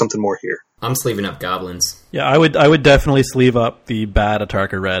 or is there something more here? I'm sleeving up goblins. Yeah, I would definitely sleeve up the bad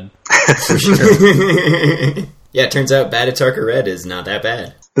Atarka Red. For sure. Yeah, it turns out bad Atarka Red is not that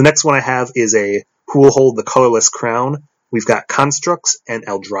bad. The next one I have is who will hold the colorless crown. We've got Constructs and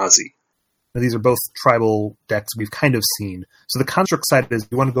Eldrazi. Now, these are both tribal decks we've kind of seen. So the Construct side is,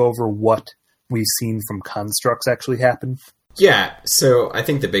 you want to go over what we've seen from Constructs actually happen? Yeah, so I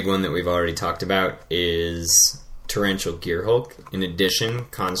think the big one that we've already talked about is Torrential Gearhulk. In addition,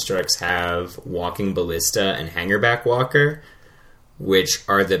 Constructs have Walking Ballista and Hangerback Walker, which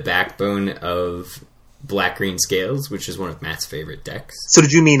are the backbone of Black-Green Scales, which is one of Matt's favorite decks. So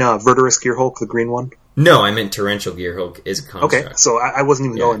did you mean Verdurous Gearhulk, the green one? No, I meant Torrential Gearhulk is a construct. Okay, so I wasn't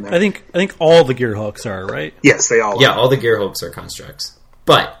even going there. I think all the Gearhulks are, right? Yes, they all are. Yeah, all the Gearhulks are constructs.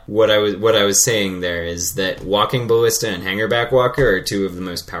 But what I was saying there is that Walking Ballista and Hangerback Walker are two of the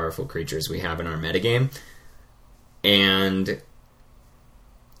most powerful creatures we have in our metagame. And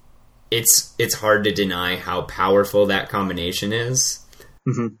it's hard to deny how powerful that combination is.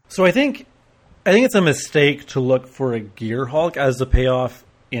 Mm-hmm. So I think it's a mistake to look for a Gearhulk as the payoff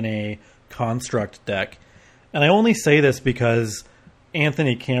in a construct deck. And I only say this because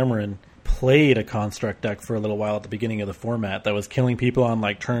Anthony Cameron played a construct deck for a little while at the beginning of the format that was killing people on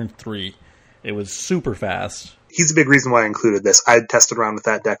turn 3. It was super fast. He's a big reason why I included this. I tested around with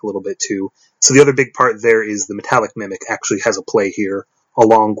that deck a little bit too. So the other big part there is the Metallic Mimic actually has a play here,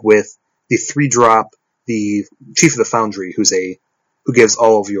 along with the 3-drop, the Chief of the Foundry, who gives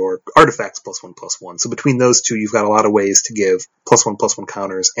all of your artifacts +1/+1. So between those two, you've got a lot of ways to give +1/+1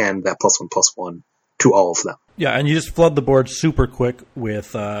 counters and that +1/+1 to all of them. Yeah, and you just flood the board super quick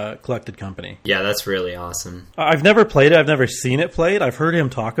with Collected Company. Yeah, that's really awesome. I've never played it. I've never seen it played. I've heard him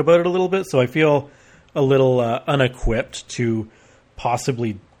talk about it a little bit, so I feel a little unequipped to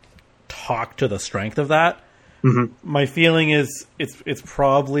possibly talk to the strength of that. Mm-hmm. My feeling is it's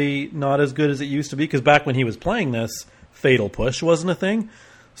probably not as good as it used to be, because back when he was playing this, Fatal Push wasn't a thing.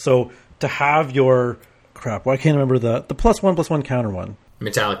 So to have your... Crap, I can't remember the +1/+1 counter one.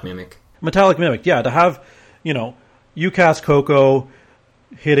 Metallic Mimic, yeah. To have, you cast Coco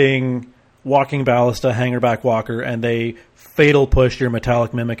hitting Walking Ballista, Hangerback Walker, and they Fatal Push your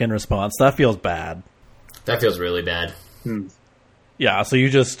Metallic Mimic in response. That feels bad. That feels really bad. Yeah, so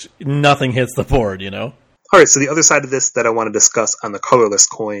nothing hits the board, Alright, so the other side of this that I want to discuss on the colorless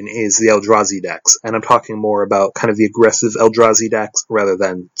coin is the Eldrazi decks. And I'm talking more about kind of the aggressive Eldrazi decks rather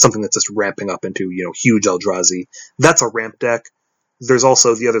than something that's just ramping up into, huge Eldrazi. That's a ramp deck. There's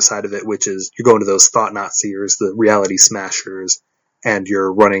also the other side of it, which is you're going to those Thought-Knot Seers, the Reality Smashers, and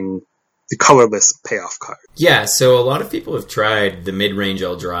you're running the colorless payoff card. Yeah, so a lot of people have tried the mid-range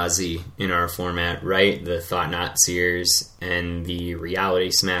Eldrazi in our format, right? The Thought-Knot Seers and the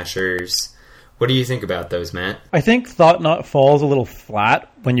Reality Smashers. What do you think about those, Matt? I think Thought-Knot falls a little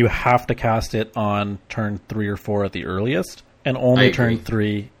flat when you have to cast it on turn 3 or 4 at the earliest, and only turn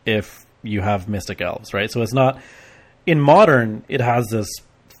 3 if you have Mystic Elves, right? So it's not... In Modern, it has this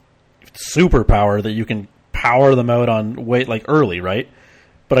superpower that you can power them out on early, right?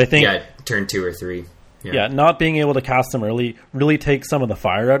 But I think... Yeah, turn 2 or 3. Yeah, not being able to cast them early really takes some of the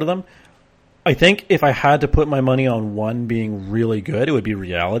fire out of them. I think if I had to put my money on one being really good, it would be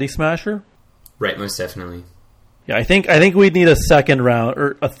Reality Smasher. Right, most definitely. Yeah, I think we'd need a second round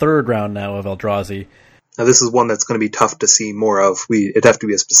or a third round now of Eldrazi. Now this is one that's going to be tough to see more of. It'd have to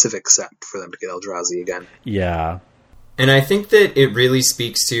be a specific set for them to get Eldrazi again. Yeah. And I think that it really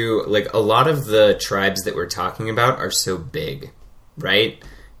speaks to, a lot of the tribes that we're talking about are so big, right?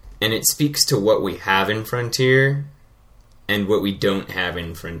 And it speaks to what we have in Frontier and what we don't have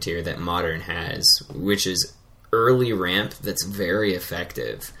in Frontier that Modern has, which is early ramp that's very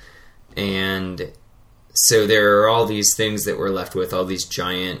effective. And so there are all these things that we're left with, all these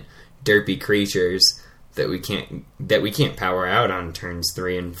giant derpy creatures that we can't power out on turns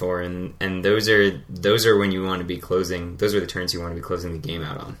 3 and 4, and those are when you want to be closing. Those are the turns you want to be closing the game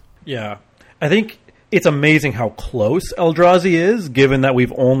out on. Yeah, I think it's amazing how close Eldrazi is, given that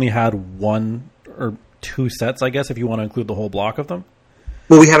we've only had 1 or 2 sets, I guess, if you want to include the whole block of them.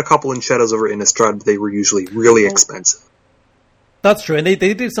 Well, we had a couple in Shadows over Innistrad, but they were usually really expensive. That's true, and they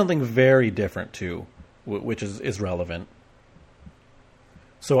did something very different too, which is relevant.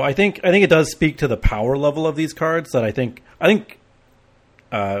 So I think it does speak to the power level of these cards. That I think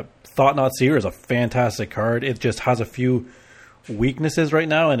Thought-Knot Seer is a fantastic card. It just has a few weaknesses right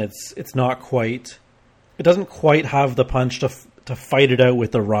now, and it's not quite. It doesn't quite have the punch to fight it out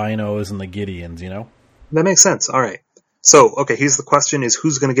with the Rhinos and the Gideons. You know. That makes sense. All right. So, okay, here's the question: is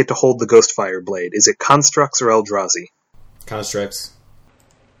who's going to get to hold the Ghostfire Blade? Is it Constructs or Eldrazi? Constructs.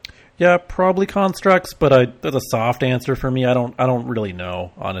 Yeah, probably Constructs, but that's a soft answer for me. I don't really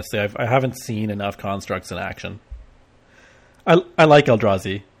know, honestly. I haven't seen enough Constructs in action. I like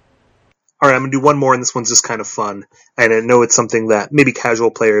Eldrazi. All right, I'm going to do one more, and this one's just kind of fun. And I know it's something that maybe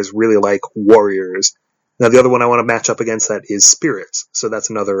casual players really like, Warriors. Now, the other one I want to match up against that is Spirits. So that's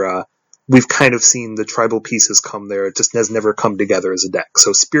another... we've kind of seen the tribal pieces come there. It just has never come together as a deck.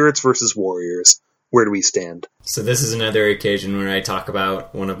 So Spirits versus Warriors. Where do we stand? So this is another occasion where I talk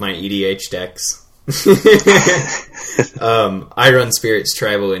about one of my EDH decks. I run Spirits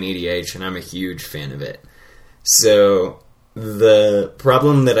Tribal in EDH, and I'm a huge fan of it. So the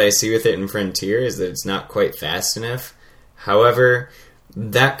problem that I see with it in Frontier is that it's not quite fast enough. However,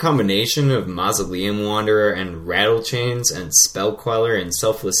 that combination of Mausoleum Wanderer and Rattle Chains and Spell Queller and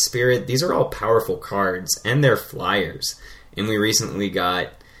Selfless Spirit, these are all powerful cards, and they're flyers. And we recently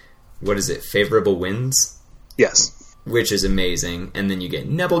got... what is it, Favorable Winds? Yes. Which is amazing. And then you get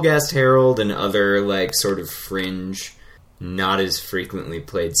Nebelgast Herald and other, like, sort of fringe, not as frequently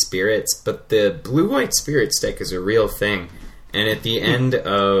played spirits. But the blue-white Spirits deck is a real thing. And at the end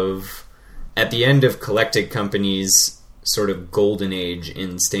of Collected Company's sort of golden age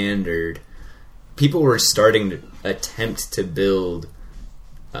in Standard, people were starting to attempt to build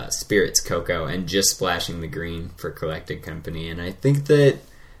Spirits Coco and just splashing the green for Collected Company. And I think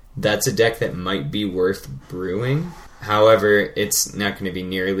that's a deck that might be worth brewing. However, it's not going to be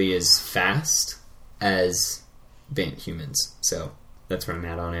nearly as fast as Bant Humans. So that's where I'm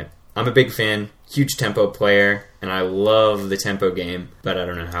at on it. I'm a big fan, huge tempo player, and I love the tempo game, but I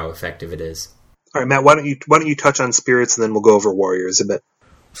don't know how effective it is. All right, Matt, why don't you touch on Spirits, and then we'll go over Warriors a bit.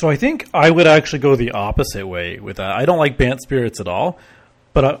 So I think I would actually go the opposite way with that. I don't like Bant Spirits at all,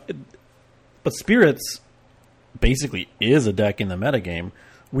 but Spirits basically is a deck in the metagame.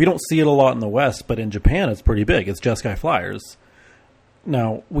 We don't see it a lot in the West, but in Japan it's pretty big. It's Jeskai Flyers.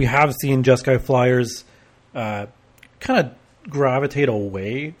 Now, we have seen Jeskai Flyers kind of gravitate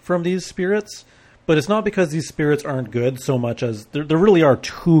away from these Spirits, but it's not because these Spirits aren't good so much as there really are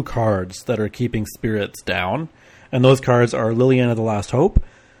 2 cards that are keeping Spirits down, and those cards are Liliana the Last Hope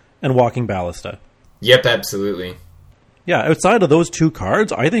and Walking Ballista. Yep, absolutely. Yeah, outside of those 2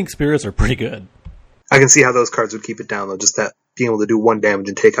 cards, I think Spirits are pretty good. I can see how those cards would keep it down, though. Just that being able to do 1 damage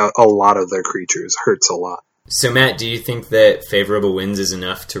and take out a lot of their creatures hurts a lot. So, Matt, do you think that Favorable Winds is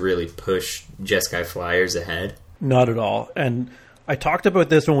enough to really push Jeskai Flyers ahead? Not at all. And I talked about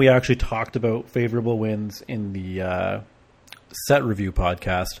this when we actually talked about Favorable Winds in the set review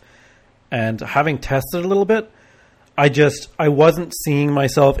podcast. And having tested a little bit, I wasn't seeing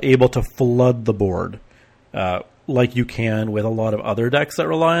myself able to flood the board like you can with a lot of other decks that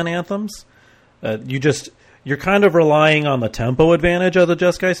rely on Anthems. You're kind of relying on the tempo advantage of the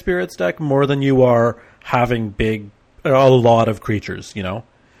Jeskai Spirits deck more than you are having a lot of creatures, you know?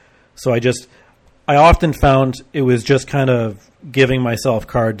 So I often found it was just kind of giving myself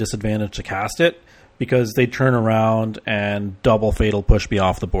card disadvantage to cast it because they turn around and double Fatal Push me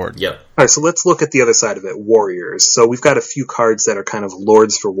off the board. Yep. All right, so let's look at the other side of it, Warriors. So we've got a few cards that are kind of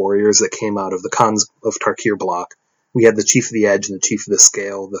Lords for Warriors that came out of the Khans of Tarkir block. We had the Chief of the Edge and the Chief of the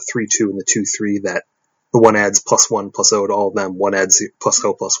Scale, the 3/2 and the 2/3 that the one adds +1/+0 to all of them, one adds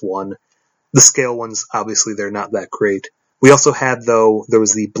 +0/+1. The Scale ones, obviously, they're not that great. We also had, though, there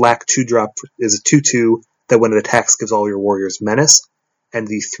was the black 2-drop, is a 2/2 that when it attacks gives all your warriors menace, and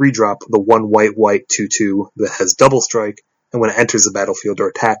the 3-drop, the 1 white 2/2 that has double strike, and when it enters the battlefield or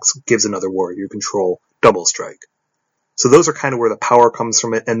attacks, gives another warrior you control double strike. So those are kind of where the power comes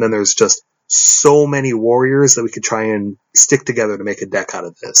from it, and then there's just so many warriors that we could try and stick together to make a deck out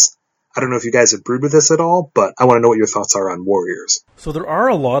of this. I don't know if you guys have brewed with this at all, but I want to know what your thoughts are on warriors. So there are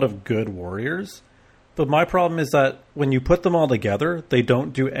a lot of good warriors, but my problem is that when you put them all together, they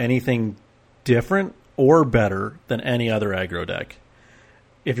don't do anything different or better than any other aggro deck.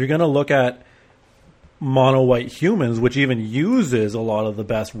 If you're going to look at mono white humans, which even uses a lot of the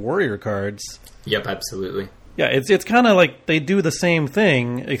best warrior cards. Yep, absolutely. Yeah, it's kind of like they do the same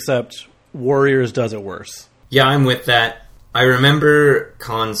thing, except warriors does it worse. Yeah, I'm with that. I remember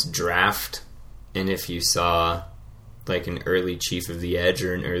Khan's draft, and if you saw like an early Chief of the Edge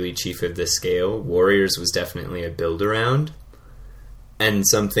or an early Chief of the Scale, warriors was definitely a build around, and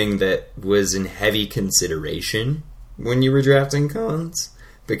something that was in heavy consideration when you were drafting Khans,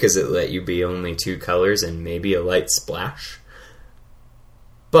 because it let you be only 2 colors and maybe a light splash.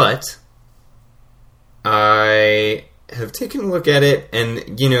 But I have taken a look at it,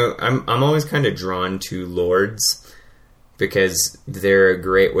 and I'm always kind of drawn to lords because they're a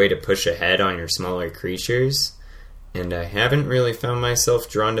great way to push ahead on your smaller creatures, and I haven't really found myself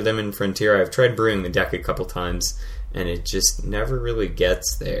drawn to them in Frontier. I've tried brewing the deck a couple times, and it just never really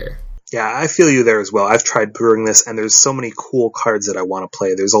gets there. Yeah, I feel you there as well. I've tried brewing this, and there's so many cool cards that I want to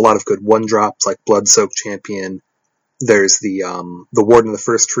play. There's a lot of good 1-drops, like Blood-Soaked Champion. There's the Warden of the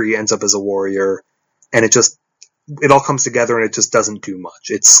First Tree ends up as a warrior, and it all comes together, and it just doesn't do much.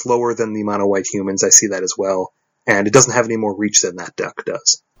 It's slower than the mono white humans. I see that as well, and it doesn't have any more reach than that deck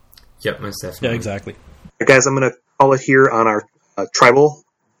does. Yep, most definitely. Yeah, exactly. Right, guys, I'm going to call it here on our tribal.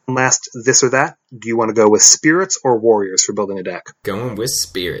 Last this or that. Do you want to go with spirits or warriors for building a deck? Going with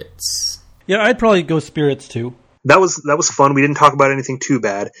spirits. Yeah, I'd probably go spirits too. That was fun. We didn't talk about anything too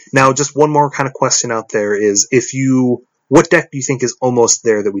bad. Now, just one more kind of question out there is what deck do you think is almost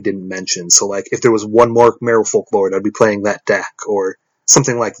there that we didn't mention? So, like, if there was one more Merfolk Lord, I'd be playing that deck, or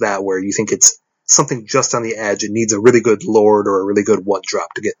something like that, where you think it's something just on the edge. It needs a really good Lord or a really good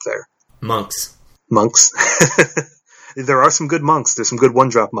 1-drop to get there. Monks. There are some good monks. There's some good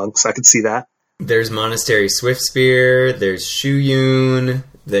 1-drop monks. I could see that. There's Monastery Swiftspear. There's Shuyun.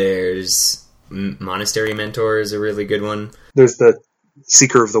 There's Monastery Mentor is a really good one. There's the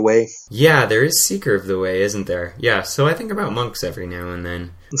Seeker of the Way. Yeah, there is Seeker of the Way, isn't there? Yeah, so I think about monks every now and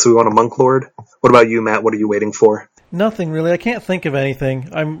then. So we want a monk lord. What about you, Matt? What are you waiting for? Nothing really. I can't think of anything.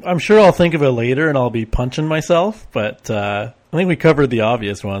 I'm sure I'll think of it later, and I'll be punching myself. But I think we covered the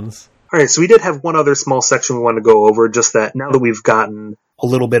obvious ones. All right, so we did have one other small section we wanted to go over, just that now that we've gotten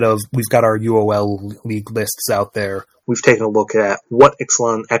we've got our UOL league lists out there, we've taken a look at what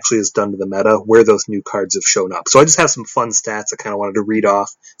Ixalan actually has done to the meta, where those new cards have shown up. So I just have some fun stats I kind of wanted to read off,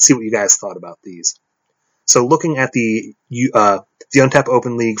 see what you guys thought about these. So looking at the Untapped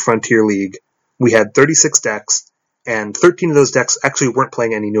Open League, Frontier League, we had 36 decks, and 13 of those decks actually weren't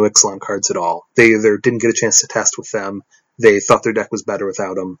playing any new Ixalan cards at all. They either didn't get a chance to test with them, they thought their deck was better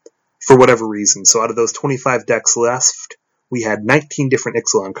without them, for whatever reason. So out of those 25 decks left, we had 19 different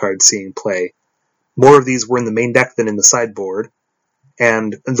Ixalan cards seeing play. More of these were in the main deck than in the sideboard.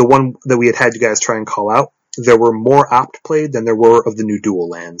 And the one that we had you guys try and call out, there were more Opt played than there were of the new dual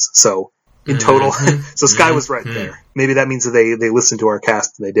lands. So in total, so Sky was right there. Maybe that means that they listened to our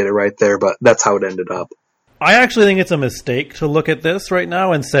cast and they did it right there, but that's how it ended up. I actually think it's a mistake to look at this right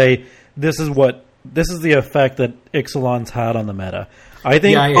now and say this is the effect that Ixalan's had on the meta. I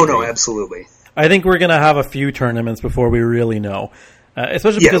think. Yeah, no, absolutely. I think we're going to have a few tournaments before we really know,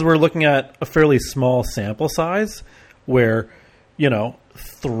 especially because we're looking at a fairly small sample size, where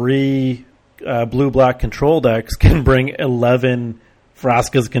 3 blue-black control decks can bring 11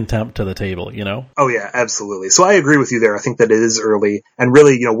 Vraska's Contempt to the table. Oh yeah, absolutely. So I agree with you there. I think that it is early, and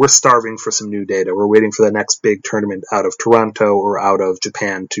really, we're starving for some new data. We're waiting for the next big tournament out of Toronto or out of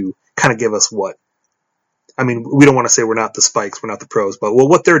Japan to kind of give us what. I mean, we don't want to say we're not the Spikes, we're not the pros, but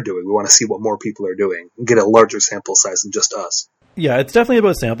what they're doing. We want to see what more people are doing, get a larger sample size than just us. Yeah, it's definitely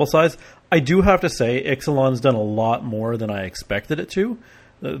about sample size. I do have to say, Ixalan's done a lot more than I expected it to.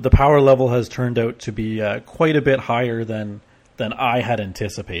 The power level has turned out to be quite a bit higher than I had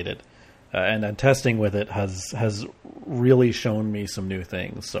anticipated. And then testing with it has really shown me some new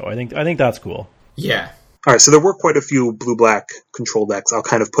things. So I think that's cool. Yeah. All right, so there were quite a few blue-black control decks. I'll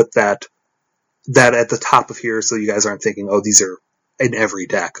kind of put that at the top of here so you guys aren't thinking, oh, these are in every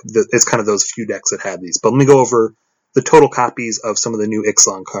deck. It's kind of those few decks that had these. But let me go over the total copies of some of the new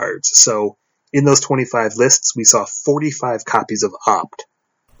Ixalan cards. So in those 25 lists, we saw 45 copies of Opt.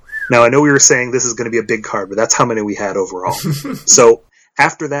 Now, I know we were saying this is going to be a big card, but that's how many we had overall. So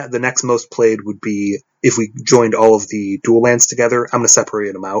after that, the next most played would be, if we joined all of the dual lands together, I'm going to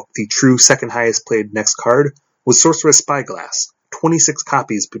separate them out. The true second highest played next card was Sorceress Spyglass. 26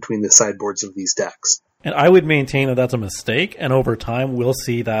 copies between the sideboards of these decks. And I would maintain that that's a mistake, and over time we'll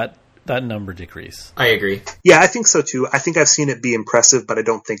see that that number decrease. I agree. Yeah, I think so too. I think I've seen it be impressive, but I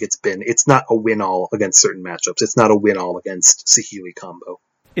don't think it's not a win-all against certain matchups. It's not a win-all against Saheeli combo.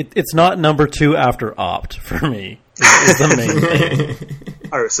 It's not number 2 after Opt for me. Is the main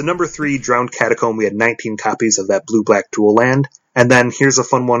thing. All right, so number 3, Drowned Catacomb. We had 19 copies of that blue-black dual land. And then here's a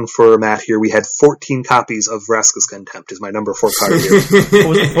fun one for Matt here. We had 14 copies of Vraska's Contempt is my number 4 card here.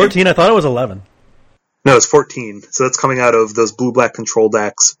 Was it 14? I thought it was 11. No, it's 14. So that's coming out of those blue-black control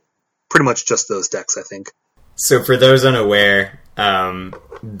decks. Pretty much just those decks, I think. So for those unaware,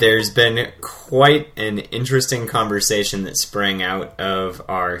 there's been quite an interesting conversation that sprang out of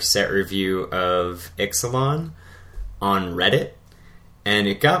our set review of Ixalan on Reddit. And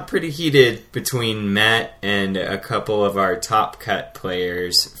it got pretty heated between Matt and a couple of our top cut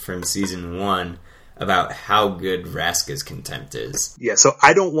players from Season 1 about how good Vraska's Contempt is. Yeah, so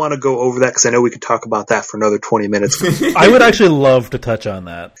I don't want to go over that because I know we could talk about that for another 20 minutes. I would actually love to touch on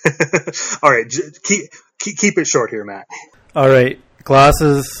that. All right, keep it short here, Matt. All right,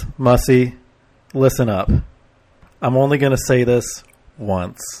 Glasses, Mussy, listen up. I'm only going to say this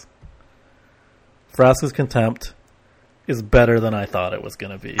once. Vraska's Contempt is better than I thought it was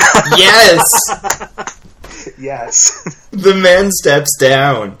going to be. Yes! Yes. The man steps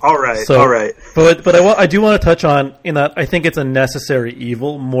down. All right. But I do want to touch on in that I think it's a necessary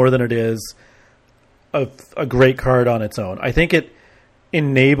evil more than it is a great card on its own. I think it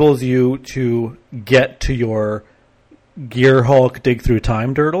enables you to get to your Gear Hulk Dig Through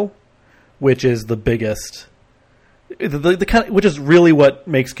Time Dirtle, which is the biggest, the kind of, which is really what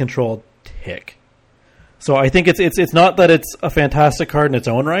makes Control tick. So I think it's not that it's a fantastic card in its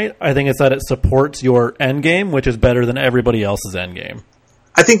own right. I think it's that it supports your end game, which is better than everybody else's end game.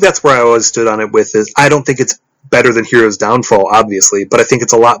 I think that's where I always stood on it with is I don't think it's better than Hero's Downfall, obviously, but I think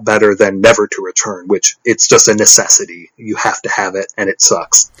it's a lot better than Never to Return, which it's just a necessity. You have to have it, and it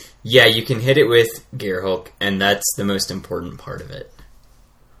sucks. Yeah, you can hit it with Gear Hulk, and that's the most important part of it.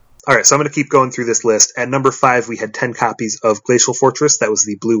 All right, so I'm going to keep going through this list. At number 5, we had 10 copies of Glacial Fortress. That was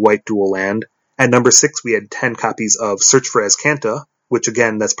the blue-white dual land. At number 6, we had 10 copies of Search for Azcanta, which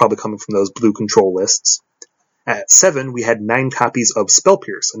again, that's probably coming from those blue control lists. At 7, we had 9 copies of Spell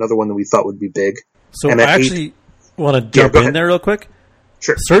Pierce, another one that we thought would be big. So I actually want to jump in there real quick.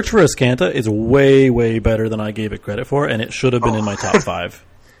 Sure. Search for Azcanta is way, way better than I gave it credit for, and it should have been in my top 5.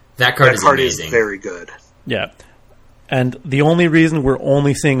 That card is amazing. Is very good. Yeah. And the only reason we're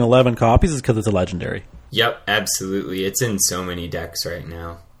only seeing 11 copies is because it's a legendary. Yep, absolutely. It's in so many decks right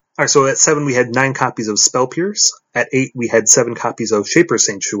now. All right, so at 7, we had 9 copies of Spell Pierce. At 8, we had 7 copies of Shaper's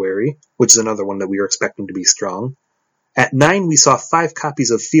Sanctuary, which is another one that we were expecting to be strong. At 9, we saw 5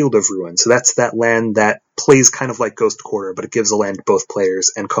 copies of Field of Ruin, so that's that land that plays kind of like Ghost Quarter, but it gives a land to both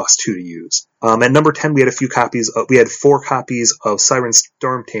players and costs 2 to use. At number 10, we had a few copies we had 4 copies of Siren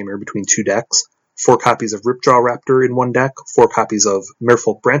Storm Tamer between 2 decks, 4 copies of Ripjaw Raptor in 1 deck, 4 copies of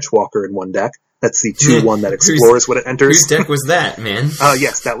Merfolk Branchwalker in 1 deck. That's the 2-1 that explores when it enters. Whose deck was that, man?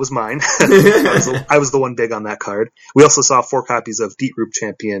 Yes, that was mine. I was the one big on that card. We also saw 4 copies of Deetroot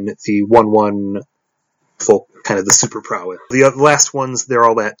Champion, the 1-1 folk, kind of the super prowess. The last ones, they're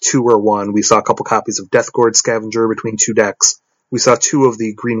all at 2 or 1. We saw a couple copies of Deathgorge Scavenger between 2 decks. We saw 2 of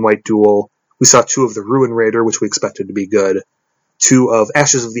the green-white duel. We saw 2 of the Ruin Raider, which we expected to be good. 2 of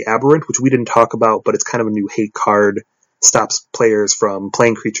Ashes of the Aberrant, which we didn't talk about, but it's kind of a new hate card. Stops players from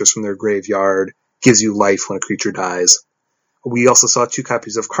playing creatures from their graveyard, gives you life when a creature dies. We also saw 2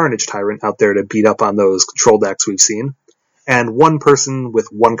 copies of Carnage Tyrant out there to beat up on those control decks we've seen. And 1 person with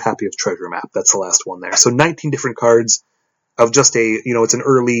 1 copy of Treasure Map. That's the last one there. So 19 different cards of just it's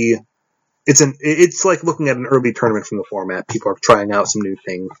like looking at an early tournament from the format. People are trying out some new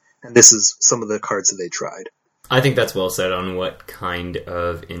thing. And this is some of the cards that they tried. I think that's well said on what kind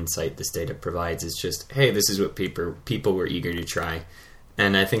of insight this data provides. It's just, hey, this is what people were eager to try.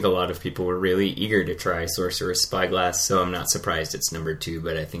 And I think a lot of people were really eager to try Sorcerer's Spyglass, so I'm not surprised it's number 2,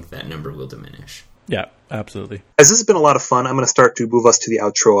 but I think that number will diminish. Yeah, absolutely. As this has been a lot of fun, I'm going to start to move us to the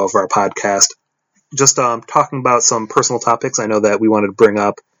outro of our podcast. Just talking about some personal topics I know that we wanted to bring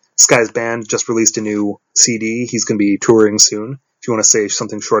up. Sky's band just released a new CD. He's going to be touring soon. If you want to say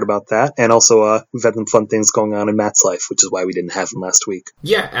something short about that. And also, we've had some fun things going on in Matt's life, which is why we didn't have him last week.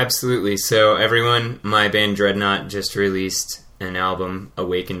 Yeah, absolutely. So everyone, my band Dreadnought just released an album,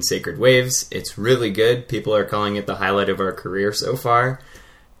 Awaken Sacred Waves. It's really good. People are calling it the highlight of our career so far.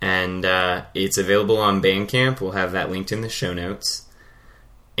 And it's available on Bandcamp. We'll have that linked in the show notes.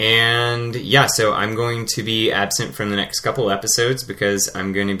 And yeah, so I'm going to be absent from the next couple episodes because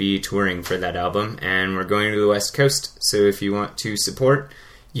I'm going to be touring for that album, and we're going to the West Coast. So if you want to support,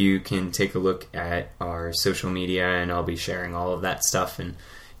 you can take a look at our social media, and I'll be sharing all of that stuff, and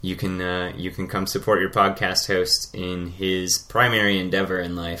you can come support your podcast host in his primary endeavor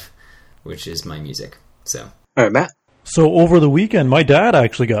in life, which is my music. So, all right, Matt. So over the weekend, my dad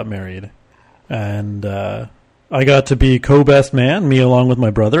actually got married, and I got to be co-best man, me along with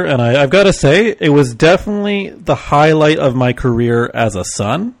my brother, and I've got to say, it was definitely the highlight of my career as a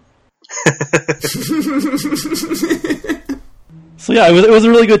son. So yeah, it was a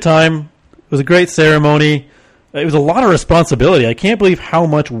really good time. It was a great ceremony. It was a lot of responsibility. I can't believe how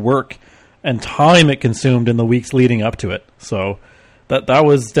much work and time it consumed in the weeks leading up to it. So that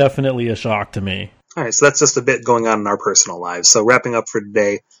was definitely a shock to me. All right, so that's just a bit going on in our personal lives. So wrapping up for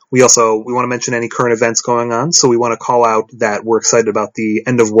today, we want to mention any current events going on. So we want to call out that we're excited about the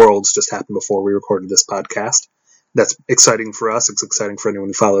End of Worlds just happened before we recorded this podcast. That's exciting for us. It's exciting for anyone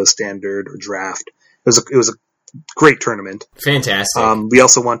who follows Standard or Draft. It was a great tournament. Fantastic. We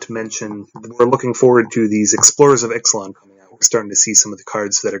also want to mention we're looking forward to these Explorers of Ixalan coming out. We're starting to see some of the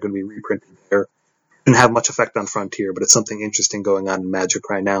cards that are going to be reprinted there. Didn't have much effect on Frontier, but it's something interesting going on in Magic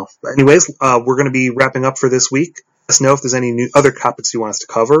right now. But anyways, we're going to be wrapping up for this week. Let us know if there's any other topics you want us to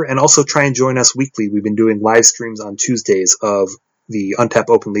cover, and also try and join us weekly. We've been doing live streams on Tuesdays of the Untap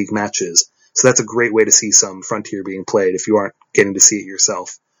Open League matches, so that's a great way to see some Frontier being played if you aren't getting to see it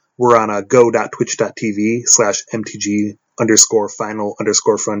yourself. We're on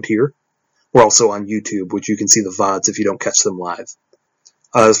go.twitch.tv/MTG_final_Frontier. We're also on YouTube, which you can see the VODs if you don't catch them live.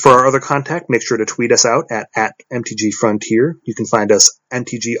 For our other contact, make sure to tweet us out at MTG Frontier. You can find us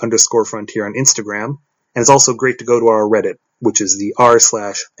MTG_Frontier on Instagram. And it's also great to go to our Reddit, which is the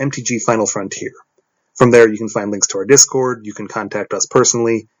r/MTG Final Frontier. From there, you can find links to our Discord. You can contact us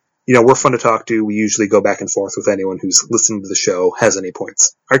personally. We're fun to talk to. We usually go back and forth with anyone who's listening to the show, has any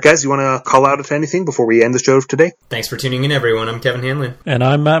points. All right, guys, you want to call out at anything before we end the show today? Thanks for tuning in, everyone. I'm Kevin Hanlon. And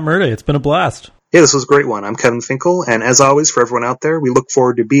I'm Matt Murday. It's been a blast. Yeah, this was a great one. I'm Kevin Finkel, and as always, for everyone out there, we look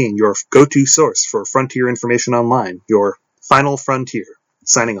forward to being your go-to source for Frontier information online, your Final Frontier.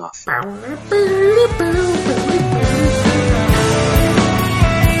 Signing off.